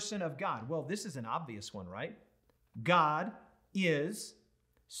the person of God? Well, this is an obvious one, right? God is,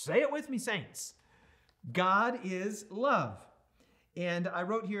 say it with me, saints, God is love. And I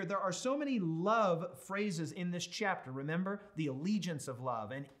wrote here, there are so many love phrases in this chapter. Remember, the allegiance of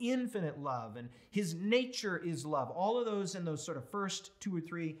love and infinite love, and his nature is love. All of those in those sort of first 2 or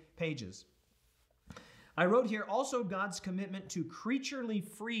 3 pages. I wrote here, also God's commitment to creaturely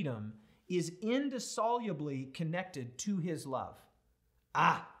freedom is indissolubly connected to his love.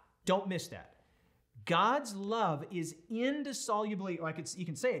 Don't miss that. God's love is indissolubly, or you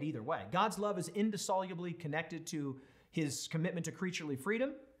can say it either way. God's love is indissolubly connected to his commitment to creaturely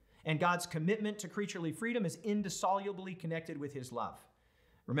freedom, and God's commitment to creaturely freedom is indissolubly connected with his love.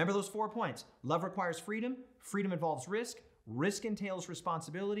 Remember those 4 points. Love requires freedom. Freedom involves risk. Risk entails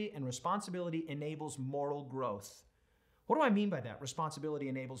responsibility, and responsibility enables moral growth. What do I mean by that? Responsibility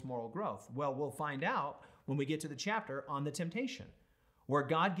enables moral growth. Well, we'll find out when we get to the chapter on the temptation, where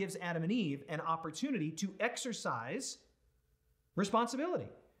God gives Adam and Eve an opportunity to exercise responsibility,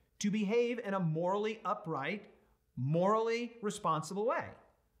 to behave in a morally upright, morally responsible way.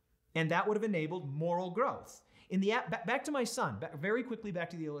 And that would have enabled moral growth. Back to my son, very quickly back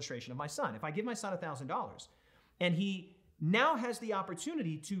to the illustration of my son. If I give my son $1,000 and he now has the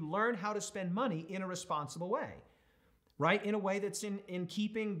opportunity to learn how to spend money in a responsible way, right? In a way that's in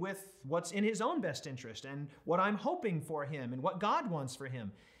keeping with what's in his own best interest and what I'm hoping for him and what God wants for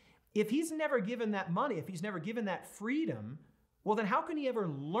him. If he's never given that money, if he's never given that freedom, well, then how can he ever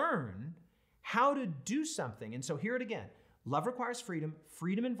learn how to do something? And so hear it again. Love requires freedom.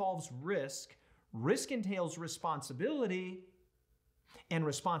 Freedom involves risk. Risk entails responsibility, and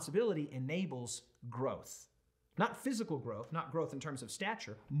responsibility enables growth. Not physical growth, not growth in terms of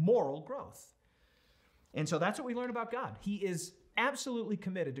stature, moral growth. And so that's what we learn about God. He is absolutely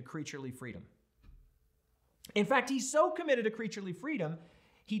committed to creaturely freedom. In fact, he's so committed to creaturely freedom,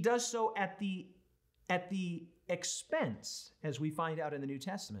 he does so at the expense, as we find out in the New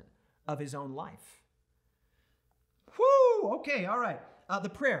Testament, of his own life. Whoo! Okay, all right. The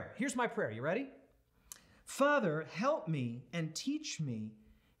prayer. Here's my prayer. You ready? Father, help me and teach me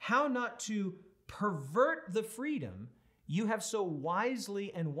how not to pervert the freedom you have so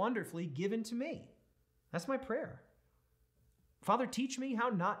wisely and wonderfully given to me. That's my prayer. Father, teach me how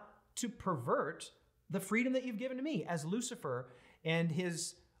not to pervert the freedom that you've given to me, as Lucifer and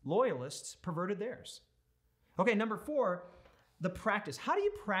his loyalists perverted theirs. Okay, number 4, the practice. How do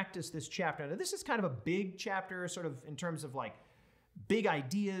you practice this chapter? Now, this is kind of a big chapter, sort of in terms of like big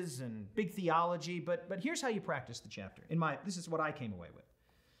ideas and big theology, but here's how you practice the chapter. This is what I came away with.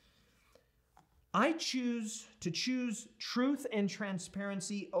 I choose to choose truth and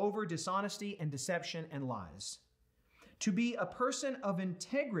transparency over dishonesty and deception and lies. To be a person of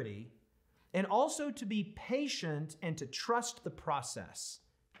integrity and also to be patient and to trust the process.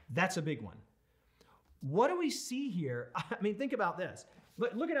 That's a big one. What do we see here? I mean, think about this.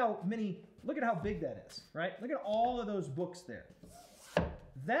 Look at how big that is, right? Look at all of those books there.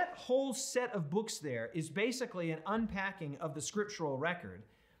 That whole set of books there is basically an unpacking of the scriptural record,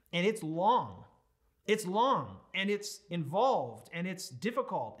 and it's long. It's long, and it's involved, and it's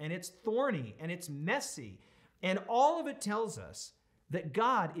difficult, and it's thorny, and it's messy. And all of it tells us that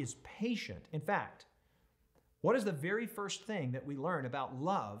God is patient. In fact, what is the very first thing that we learn about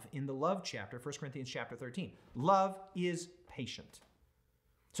love in the love chapter, 1 Corinthians chapter 13? Love is patient.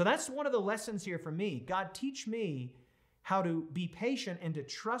 So that's one of the lessons here for me. God, teach me how to be patient and to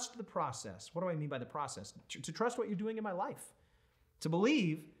trust the process. What do I mean by the process? To trust what you're doing in my life. To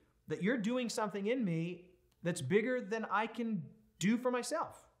believe that you're doing something in me that's bigger than I can do for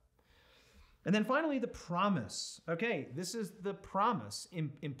myself. And then finally, the promise. Okay, this is the promise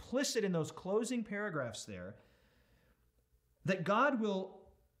implicit in those closing paragraphs there, that God will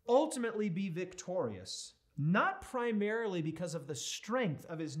ultimately be victorious, not primarily because of the strength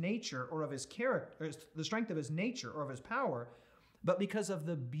of his nature or of his character, or the strength of his nature or of his power, but because of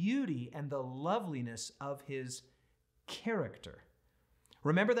the beauty and the loveliness of his character.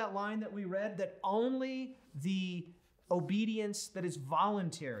 Remember that line that we read, that only the obedience that is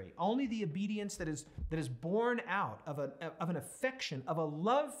voluntary, only the obedience that is born out of an affection, of a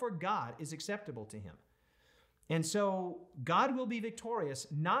love for God is acceptable to him. And so God will be victorious,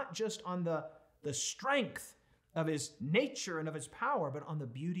 not just on the strength of his nature and of his power, but on the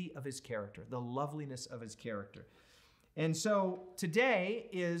beauty of his character, the loveliness of his character. And so today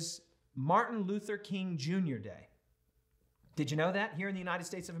is Martin Luther King Jr. Day. Did you know that? Here in the United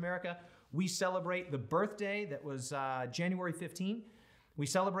States of America, we celebrate the birthday that was January 15. We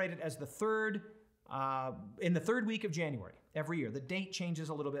celebrate it as in the third week of January every year. The date changes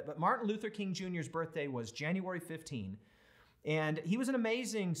a little bit, but Martin Luther King Jr.'s birthday was January 15. And he was an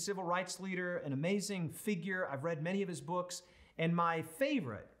amazing civil rights leader, an amazing figure. I've read many of his books. And my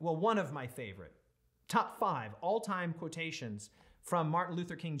favorite, well, one of my favorite, top 5 all-time quotations from Martin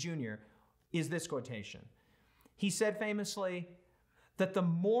Luther King Jr. is this quotation. He said famously that the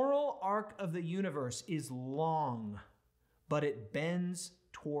moral arc of the universe is long, but it bends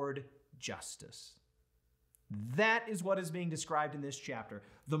toward justice. That is what is being described in this chapter.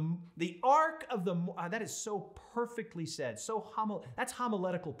 The arc of the, that is so perfectly said, that's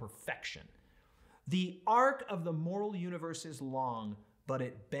homiletical perfection. The arc of the moral universe is long, but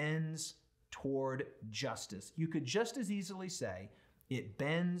it bends toward justice. You could just as easily say it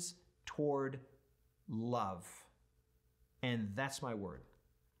bends toward love. And that's my word.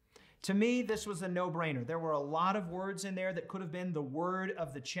 To me, this was a no-brainer. There were a lot of words in there that could have been the word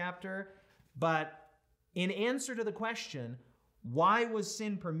of the chapter, but in answer to the question, why was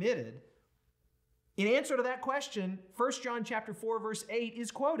sin permitted? In answer to that question, 1 John chapter 4, verse 8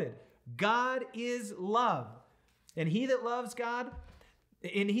 is quoted. God is love. And he that loves God,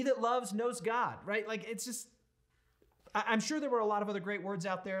 and he that loves knows God, right? Like, it's just, I'm sure there were a lot of other great words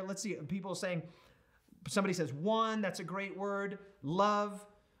out there. Let's see, people saying, Somebody says one, that's a great word. Love.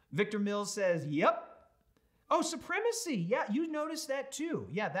 Victor Mills says, yep. Oh, supremacy. Yeah, you noticed that too.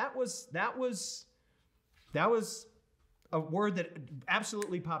 Yeah, that was a word that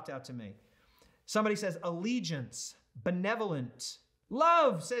absolutely popped out to me. Somebody says allegiance, benevolent.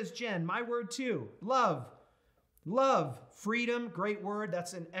 Love, says Jen, my word too. Love. Love, freedom, great word.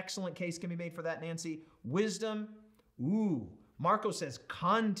 That's an excellent case can be made for that, Nancy. Wisdom. Ooh. Marco says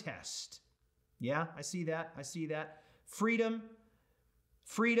contest. Yeah, I see that. I see that. Freedom.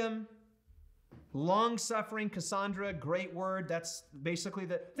 Freedom. Long-suffering, Cassandra, great word. That's basically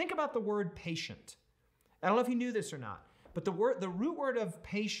think about the word patient. I don't know if you knew this or not, but the root word of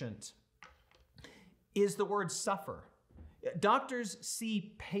patient is the word suffer. Doctors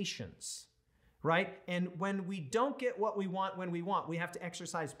see patience, right? And when we don't get what we want when we want, we have to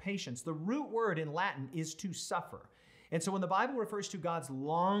exercise patience. The root word in Latin is to suffer. And so when the Bible refers to God's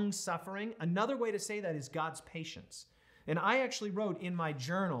long-suffering, another way to say that is God's patience. And I actually wrote in my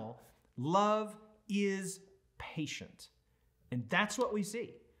journal, love is patient. And that's what we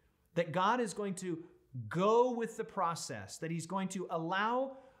see. That God is going to go with the process, that he's going to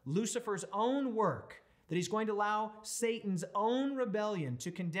allow Lucifer's own work, that he's going to allow Satan's own rebellion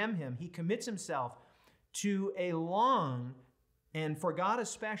to condemn him. He commits himself to a long, and for God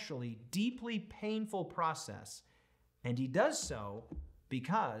especially, deeply painful process. And he does so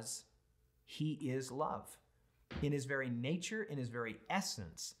because he is love. In his very nature, in his very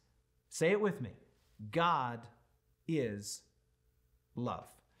essence. Say it with me. God is love.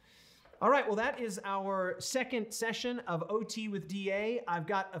 All right, well, that is our second session of OT with DA. I've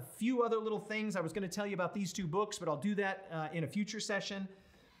got a few other little things. I was going to tell you about these two books, but I'll do that in a future session.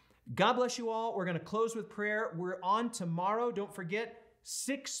 God bless you all. We're going to close with prayer. We're on tomorrow. Don't forget,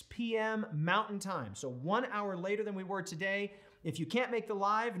 6 p.m. Mountain Time. So 1 hour later than we were today. If you can't make the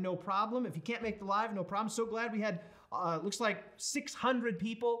live, no problem. If you can't make the live, no problem. So glad we had, looks like 600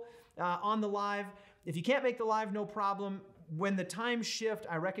 people on the live. If you can't make the live, no problem. When the times shift,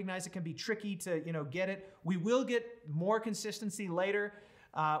 I recognize it can be tricky to, get it. We will get more consistency later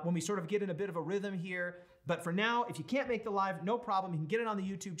when we sort of get in a bit of a rhythm here. But for now, if you can't make the live, no problem. You can get it on the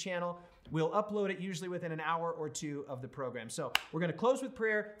YouTube channel. We'll upload it usually within an hour or two of the program. So we're going to close with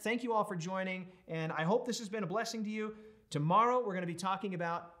prayer. Thank you all for joining, and I hope this has been a blessing to you. Tomorrow, we're going to be talking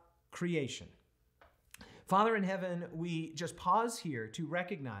about creation. Father in heaven, we just pause here to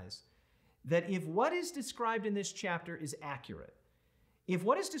recognize that if what is described in this chapter is accurate, if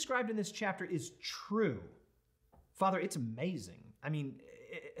what is described in this chapter is true, Father, it's amazing. I mean,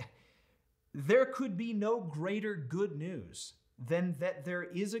 there could be no greater good news than that there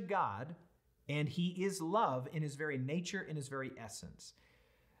is a God and he is love in his very nature, in his very essence.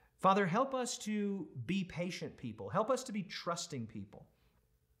 Father, help us to be patient people. Help us to be trusting people.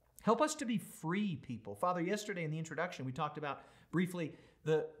 Help us to be free people. Father, yesterday in the introduction, we talked about briefly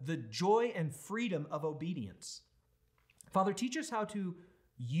the joy and freedom of obedience. Father, teach us how to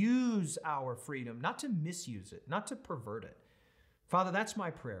use our freedom, not to misuse it, not to pervert it. Father, that's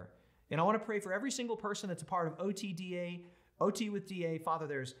my prayer. And I want to pray for every single person that's a part of OTDA, OT with DA. Father,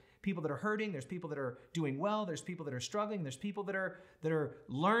 there's people that are hurting. There's people that are doing well. There's people that are struggling. There's people that are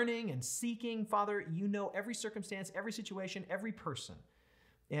learning and seeking. Father, you know every circumstance, every situation, every person.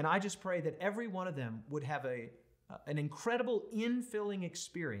 And I just pray that every one of them would have an incredible infilling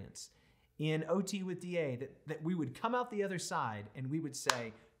experience in OT with DA, that we would come out the other side and we would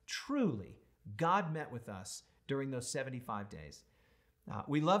say, truly, God met with us during those 75 days.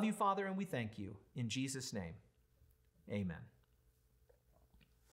 We love you, Father, and we thank you. In Jesus' name, amen.